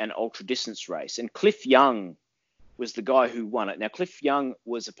seeing an ultra distance race. And Cliff Young was the guy who won it. Now, Cliff Young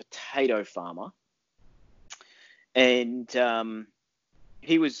was a potato farmer, and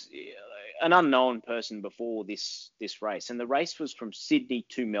he was an unknown person before this race. And the race was from Sydney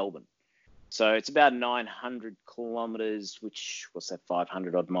to Melbourne. So it's about 900 kilometers, which was that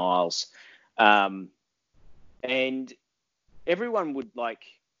 500 odd miles. And everyone would like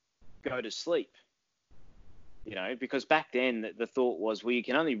go to sleep, because back then the thought was, well, you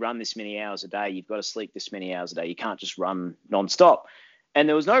can only run this many hours a day. You've got to sleep this many hours a day. You can't just run nonstop. And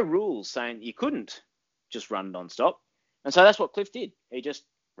there was no rules saying you couldn't just run nonstop. And so that's what Cliff did. He just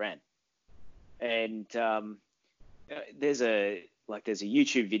ran. And there's a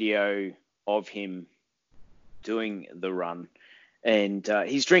YouTube video of him doing the run, and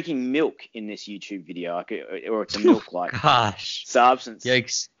he's drinking milk in this YouTube video, or it's a milk-like substance.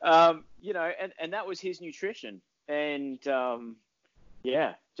 Yikes. And that was his nutrition, and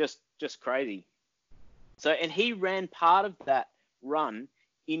just crazy. So, and he ran part of that run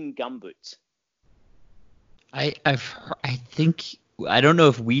in gumboots. I think, I don't know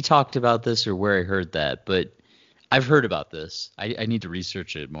if we talked about this or where I heard that, but I've heard about this. I need to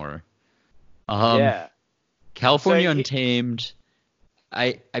research it more. California Untamed.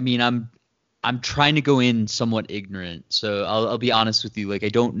 I mean, I'm trying to go in somewhat ignorant, so I'll be honest with you. Like, I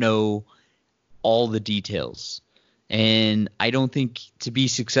don't know all the details. And I don't think to be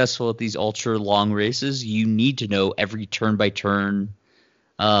successful at these ultra long races, you need to know every turn by turn.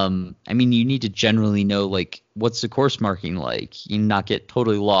 I mean, you need to generally know, like, what's the course marking like? You not get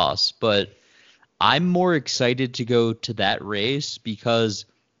totally lost. But I'm more excited to go to that race because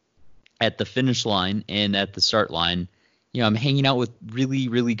at the finish line and at the start line, I'm hanging out with really,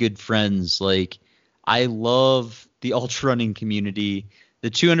 really good friends. Like, I love the ultra running community.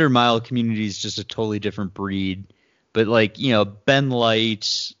 The 200-mile community is just a totally different breed. But, like, Ben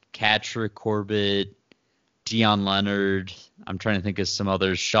Light, Catrick Corbett, Dion Leonard, I'm trying to think of some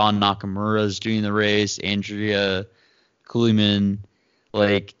others. Sean Nakamura's doing the race, Andrea Kuhlman.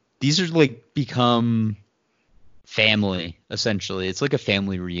 Like, these are, like, become family, essentially. It's like a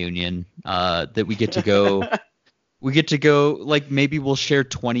family reunion that we get to go. We get to go, like, maybe we'll share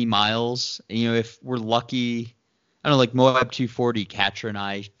 20 miles. If we're lucky, I don't know, like Moab 240, Katra and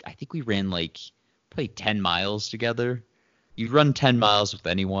I think we ran like probably 10 miles together. You run 10 miles with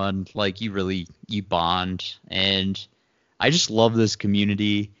anyone, like you bond. And I just love this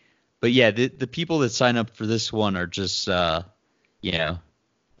community. But yeah, the people that sign up for this one are just,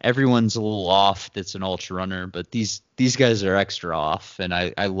 everyone's a little off that's an ultra runner, but these guys are extra off, and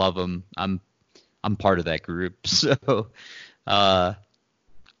I love them. I'm part of that group. So I'm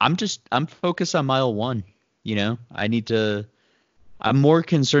focused on mile one. I'm more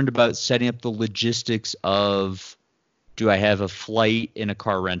concerned about setting up the logistics of, do I have a flight and a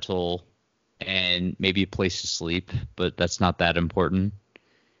car rental and maybe a place to sleep, but that's not that important.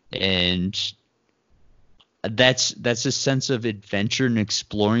 And that's a sense of adventure and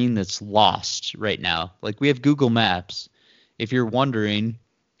exploring that's lost right now. Like, we have Google Maps. If you're wondering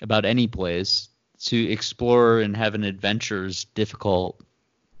about any place, to explore and have an adventure is difficult.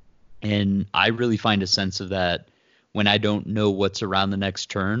 And I really find a sense of that when I don't know what's around the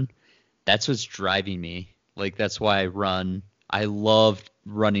next turn. That's what's driving me. Like, that's why I run. I love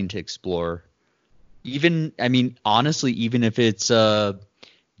running to explore. Honestly, even if it's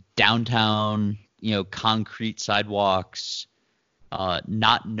downtown, concrete sidewalks,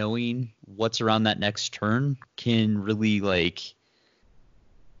 not knowing what's around that next turn can really,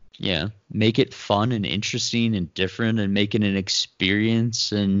 make it fun and interesting and different and make it an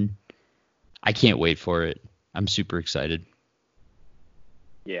experience. And I can't wait for it. I'm super excited.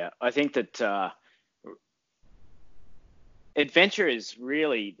 Yeah, I think that adventure is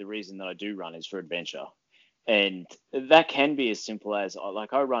really the reason that I do run, is for adventure. And that can be as simple as,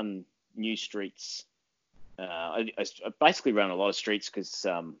 like, I run new streets. I basically run a lot of streets because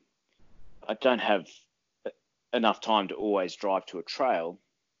I don't have enough time to always drive to a trail.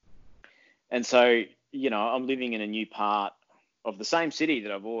 And so, I'm living in a new part of the same city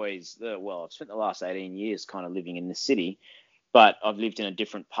that I've spent the last 18 years kind of living in the city, but I've lived in a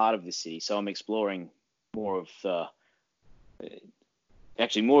different part of the city. So I'm exploring more of the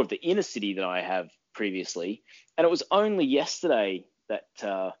inner city that I have previously. And it was only yesterday that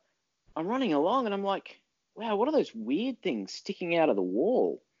I'm running along and I'm like, wow, what are those weird things sticking out of the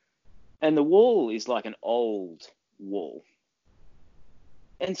wall? And the wall is like an old wall.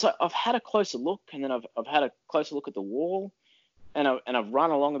 And so I've had a closer look, and then I've had a closer look at the wall, and I've run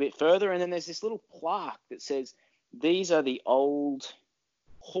along a bit further, and then there's this little plaque that says, these are the old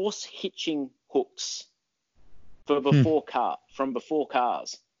horse hitching hooks from before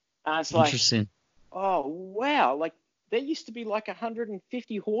cars. And it's like, interesting. Oh, wow. Like, there used to be like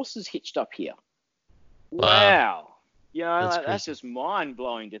 150 horses hitched up here. Wow. That's just mind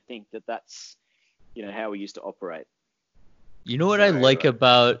blowing to think that that's, how we used to operate. You know what I like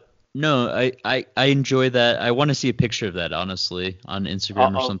about No, I enjoy that. I want to see a picture of that, honestly, on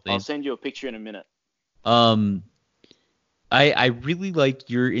Instagram or something. I'll send you a picture in a minute. I really like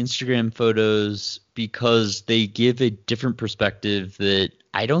your Instagram photos because they give a different perspective that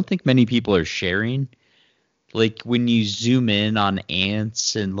I don't think many people are sharing. Like, when you zoom in on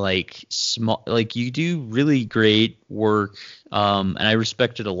ants and you do really great work. And I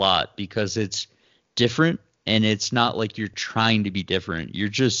respect it a lot because it's different. And it's not like you're trying to be different. You're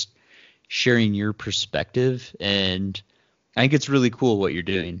just sharing your perspective. And I think it's really cool what you're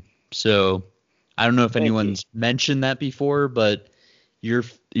doing. So I don't know if anyone's mentioned that before, but your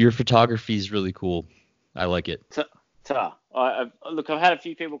photography is really cool. I like it. I've had a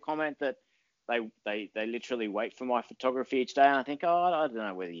few people comment that they literally wait for my photography each day. And I think, I don't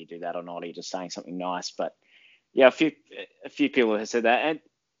know whether you do that or not. Or you're just saying something nice. But yeah, a few people have said that.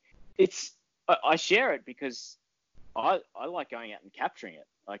 And I share it because I like going out and capturing it.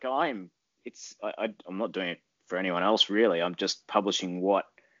 Like, I'm not doing it for anyone else, really. I'm just publishing what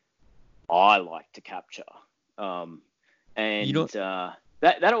I like to capture. And you don't,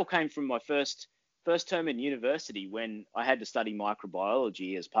 that all came from my first term in university when I had to study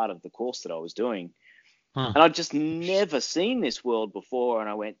microbiology as part of the course that I was doing. Huh. And I'd just never seen this world before. And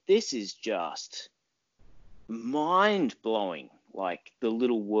I went, this is just mind blowing. Like the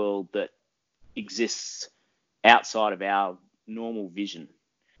little world that exists outside of our normal vision.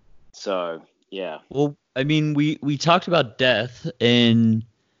 So, yeah. Well, I mean, we talked about death, and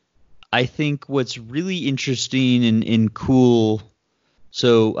I think what's really interesting and cool.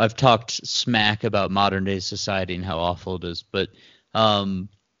 So I've talked smack about modern day society and how awful it is, but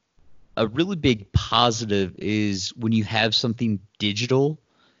a really big positive is when you have something digital.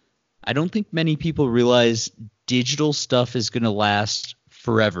 I don't think many people realize digital stuff is going to last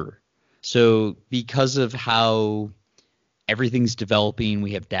forever. So because of how everything's developing,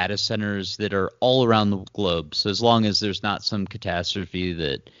 we have data centers that are all around the globe. So as long as there's not some catastrophe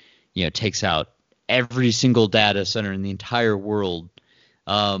that, takes out every single data center in the entire world,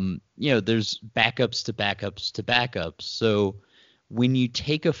 there's backups to backups to backups. So when you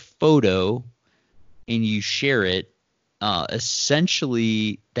take a photo and you share it,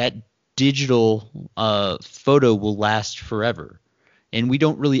 essentially that digital photo will last forever. And we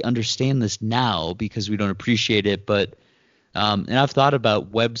don't really understand this now because we don't appreciate it. But and I've thought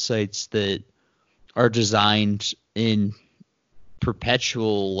about websites that are designed in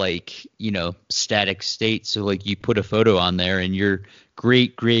perpetual, static state. So you put a photo on there and your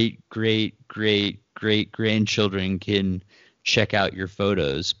great grandchildren can check out your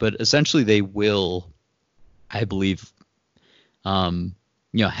photos. But essentially they will, I believe,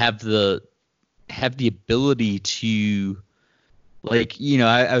 have the ability to,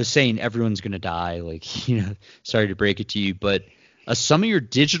 I was saying everyone's going to die, sorry to break it to you, but some of your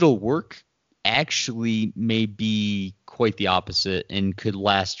digital work actually may be quite the opposite and could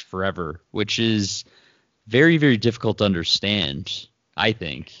last forever, which is very, very difficult to understand, I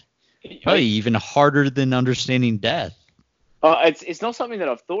think. Probably even harder than understanding death. It's not something that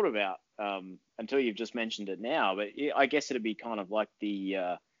I've thought about until you've just mentioned it now, but I guess it'd be kind of like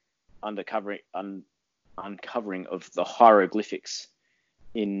the uncovering of the hieroglyphics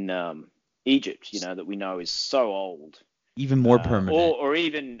in Egypt, that we know is so old. Even more permanent. Or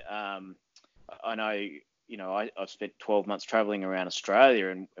even, I know, I've spent 12 months traveling around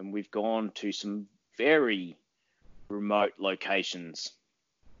Australia, and we've gone to some very remote locations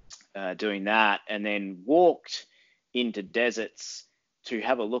doing that, and then walked into deserts to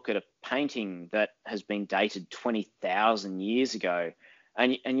have a look at a painting that has been dated 20,000 years ago.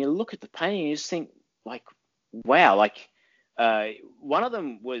 And you look at the painting and you just think, wow, one of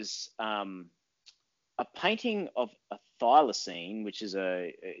them was a painting of a thylacine, which is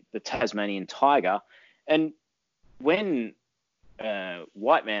the Tasmanian tiger. And when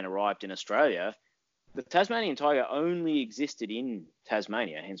white man arrived in Australia, the Tasmanian tiger only existed in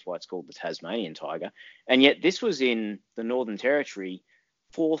Tasmania, hence why it's called the Tasmanian tiger. And yet this was in the Northern Territory,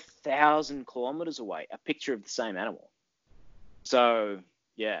 4,000 kilometres away, a picture of the same animal. So,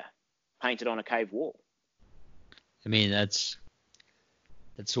 yeah, painted on a cave wall. I mean, that's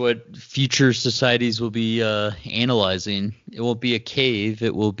what future societies will be analyzing. It won't be a cave.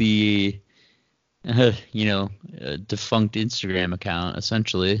 It will be, a defunct Instagram account,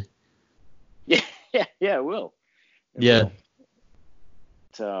 essentially. Yeah, it will. It will.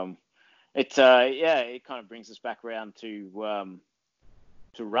 It kind of brings us back around to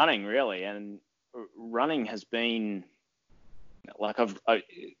running, really. And running has been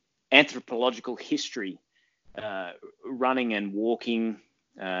anthropological history. Running and walking,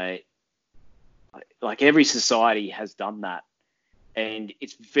 every society has done that, and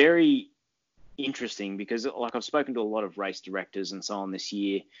it's very interesting because I've spoken to a lot of race directors and so on this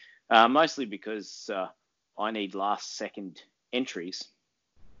year, mostly because I need last second entries.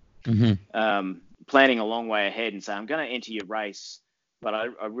 Mm-hmm. Planning a long way ahead and say, I'm going to enter your race, but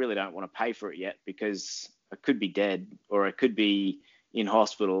I really don't want to pay for it yet because I could be dead or I could be in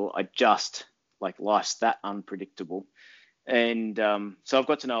hospital. Life's that unpredictable. And so I've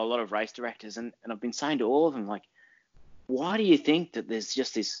got to know a lot of race directors, and I've been saying to all of them, why do you think that there's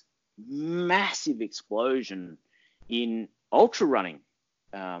just this massive explosion in ultra running?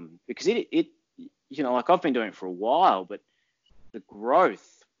 Because I've been doing it for a while, but the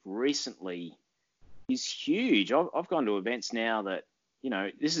growth recently is huge. I've gone to events now that,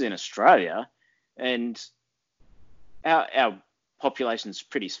 this is in Australia, and our population's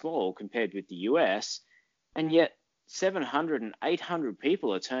pretty small compared with the US, and yet 700 and 800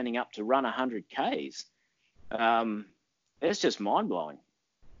 people are turning up to run 100 Ks. It's just mind-blowing.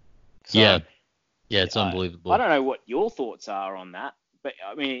 So, yeah, it's unbelievable. I don't know what your thoughts are on that, but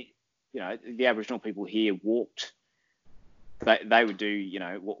I mean, the Aboriginal people here walked they would do,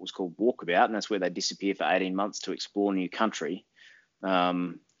 what was called walkabout, and that's where they disappear for 18 months to explore new country.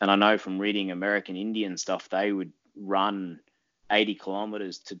 And I know from reading American Indian stuff, they would run 80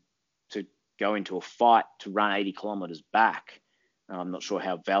 kilometers to go into a fight to run 80 kilometers back. I'm not sure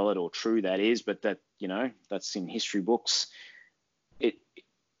how valid or true that is, but that's in history books. It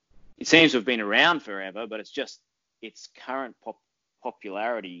seems to have been around forever, but it's just its current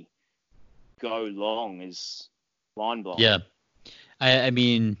popularity go long is mind-blowing. Yeah. I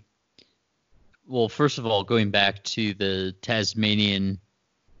mean, well, first of all, going back to the Tasmanian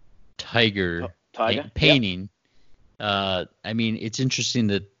tiger painting, yep. I mean, it's interesting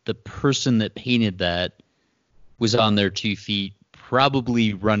that the person that painted that was on their 2 feet,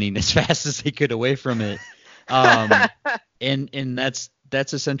 probably running as fast as they could away from it. And that's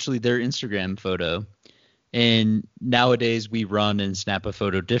essentially their Instagram photo. And nowadays we run and snap a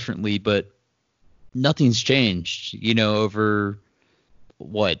photo differently, but nothing's changed, over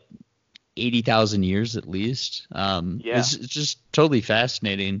what, 80,000 years at least. It's just totally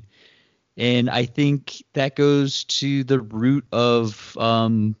fascinating. And I think that goes to the root of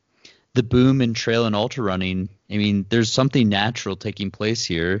the boom in trail and ultra running. I mean, there's something natural taking place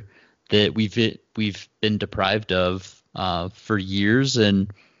here that we've been deprived of for years.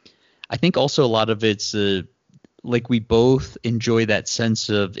 And I think also a lot of it's like we both enjoy that sense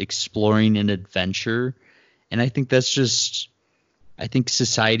of exploring and adventure. And I think that's just, I think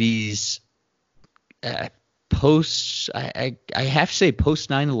society's I have to say post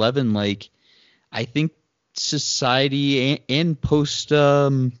 9/11, like I think society and post,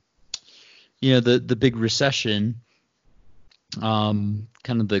 the big recession, kind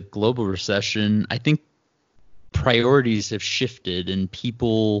of the global recession, I think priorities have shifted and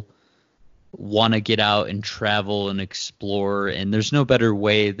people want to get out and travel and explore, and there's no better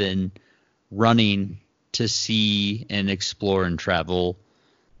way than running to see and explore and travel.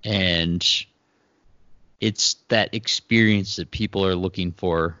 And it's that experience that people are looking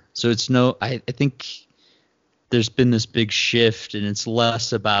for. So it's I think there's been this big shift, and it's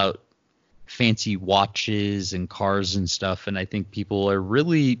less about fancy watches and cars and stuff. And I think people are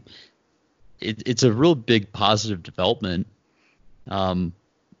really, it's a real big positive development.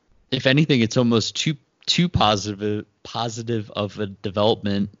 If anything, it's almost too positive of a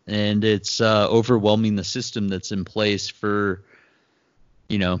development, and it's overwhelming the system that's in place for,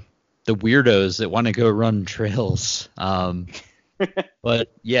 the weirdos that want to go run trails.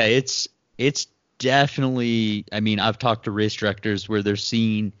 But yeah, it's definitely, I mean, I've talked to race directors where they're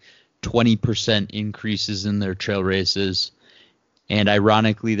seeing 20% increases in their trail races, and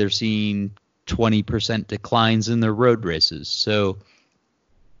ironically, they're seeing 20% declines in their road races. So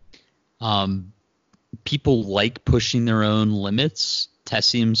people like pushing their own limits,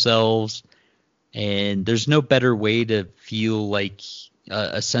 testing themselves, and there's no better way to feel like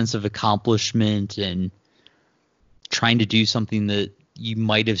a sense of accomplishment and trying to do something that you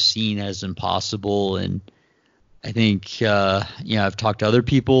might have seen as impossible. And I think, I've talked to other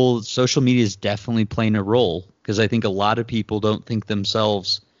people. Social media is definitely playing a role, because I think a lot of people don't think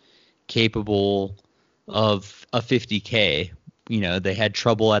themselves capable of a 50K. They had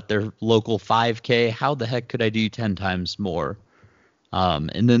trouble at their local 5K. How the heck could I do 10 times more?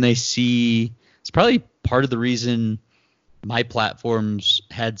 And then they see, it's probably part of the reason my platforms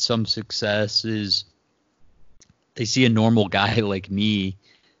had some success is they see a normal guy like me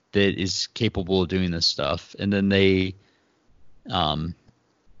that is capable of doing this stuff. And then they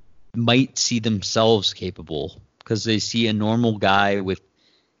might see themselves capable because they see a normal guy with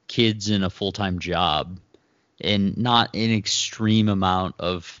kids and a full-time job and not an extreme amount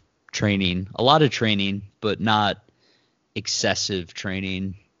of training, a lot of training, but not excessive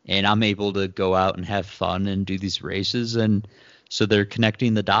training. And I'm able to go out and have fun and do these races. And so they're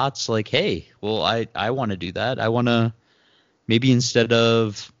connecting the dots like, hey, well, I want to do that. I want to, maybe instead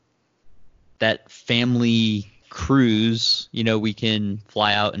of that family cruise, we can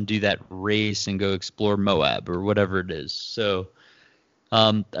fly out and do that race and go explore Moab or whatever it is. So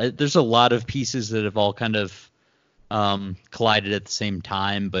there's a lot of pieces that have all kind of collided at the same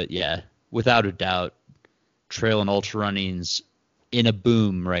time. But yeah, without a doubt, trail and ultra running's in a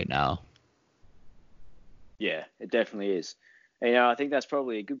boom right now. Yeah, it definitely is. And, I think that's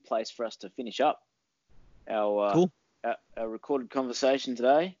probably a good place for us to finish up our cool. our recorded conversation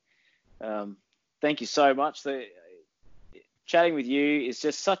today. Thank you so much. Chatting with you is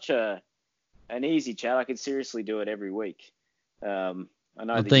just such an easy chat. I could seriously do it every week. I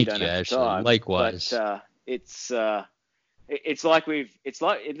know that you don't have the time. Likewise. But it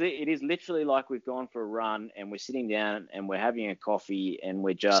is literally like we've gone for a run and we're sitting down and we're having a coffee and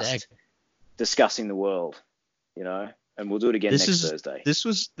we're just discussing the world, and we'll do it again next Thursday. This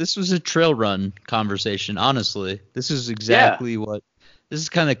was a trail run conversation. Honestly, this is exactly what. This is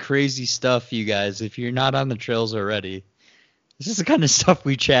kind of crazy stuff, you guys. If you're not on the trails already, this is the kind of stuff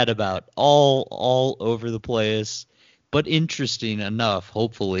we chat about all over the place, but interesting enough.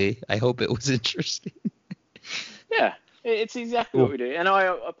 Hopefully, I hope it was interesting. Yeah, it's exactly what we do. And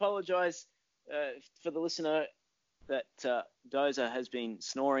I apologize for the listener that Dozer has been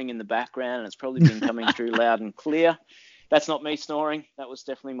snoring in the background, and it's probably been coming through loud and clear. That's not me snoring. That was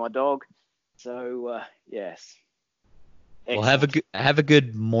definitely my dog. So, yes. Excellent. Well, have a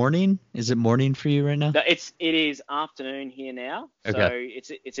good morning. Is it morning for you right now? No, it is afternoon here now. Okay.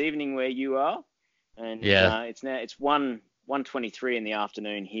 So it's evening where you are, and it's 1:23 in the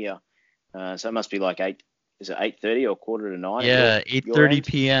afternoon here. So it must be like 8. Is it 8:30 or 8:45? Yeah, 8:30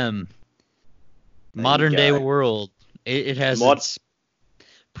 p.m. Modern day world. It has its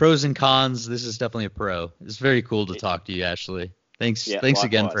pros and cons. This is definitely a pro. It's very cool to talk to you, Ashley. Thanks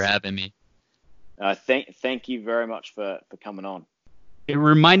again for having me. Thank you very much for coming on. It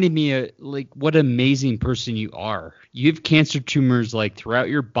reminded me of what an amazing person you are. You have cancer tumors throughout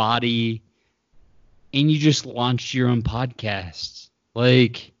your body, and you just launched your own podcast. How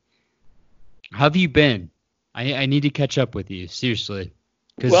have you been? I need to catch up with you, seriously.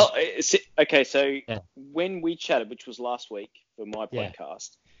 Well, okay, so when we chatted, which was last week for my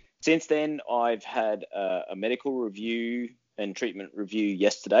podcast, since then I've had a medical review and treatment review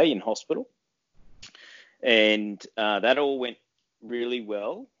yesterday in hospital. And that all went really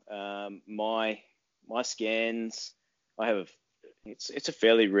well. My scans, it's a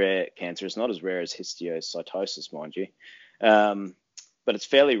fairly rare cancer. It's not as rare as histiocytosis, mind you, but it's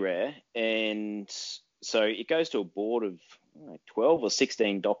fairly rare. And so it goes to a board of 12 or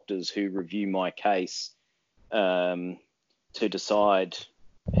 16 doctors who review my case to decide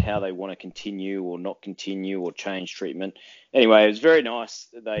how they want to continue or not continue or change treatment. Anyway, it was very nice.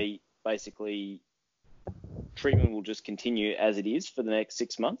 They basically... treatment will just continue as it is for the next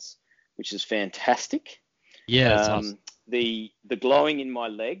 6 months, which is fantastic. Yeah, that's awesome. The glowing in my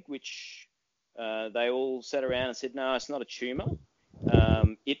leg, which they all sat around and said, no, it's not a tumor.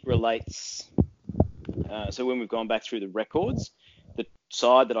 It relates. So when we've gone back through the records, the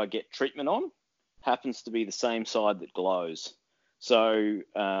side that I get treatment on happens to be the same side that glows. So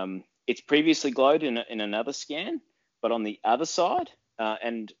it's previously glowed in another scan, but on the other side,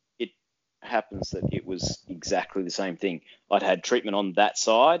 and happens that it was exactly the same thing. I'd had treatment on that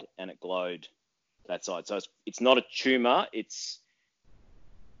side and it glowed that side. So it's not a tumor. It's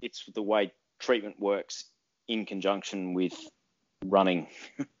the way treatment works in conjunction with running.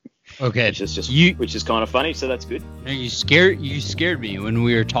 Okay. which is kind of funny. So that's good. You scared me when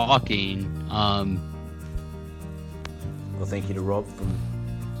we were talking. Well, thank you to Rob from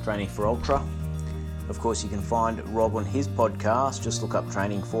Training for Ultra. Of course, you can find Rob on his podcast. Just look up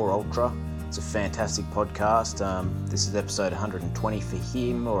Training for Ultra. It's a fantastic podcast. This is episode 120 for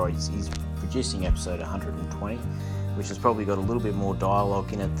him, or he's producing episode 120, which has probably got a little bit more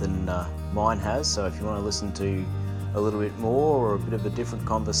dialogue in it than mine has. So if you want to listen to a little bit more or a bit of a different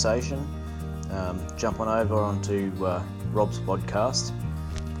conversation, jump on over onto Rob's podcast.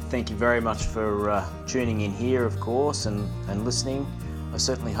 Thank you very much for tuning in here, of course, and listening. I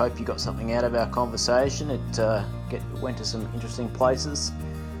certainly hope you got something out of our conversation. It went to some interesting places,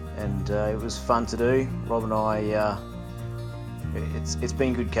 and it was fun to do. Rob and I, it's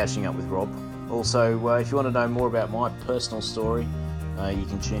been good catching up with Rob. Also, if you want to know more about my personal story, you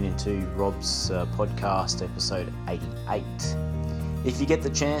can tune into Rob's podcast, episode 88. If you get the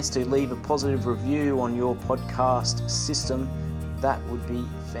chance to leave a positive review on your podcast system, that would be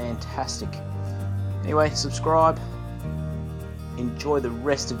fantastic. Anyway, subscribe. Enjoy the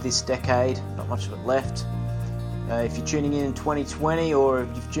rest of this decade. Not much of it left. If you're tuning in 2020, or if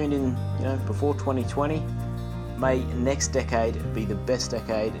you've tuned in, before 2020, may next decade be the best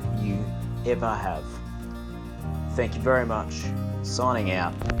decade you ever have. Thank you very much. Signing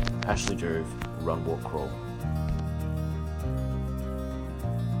out. Ashley Drew, Run, Walk, Crawl.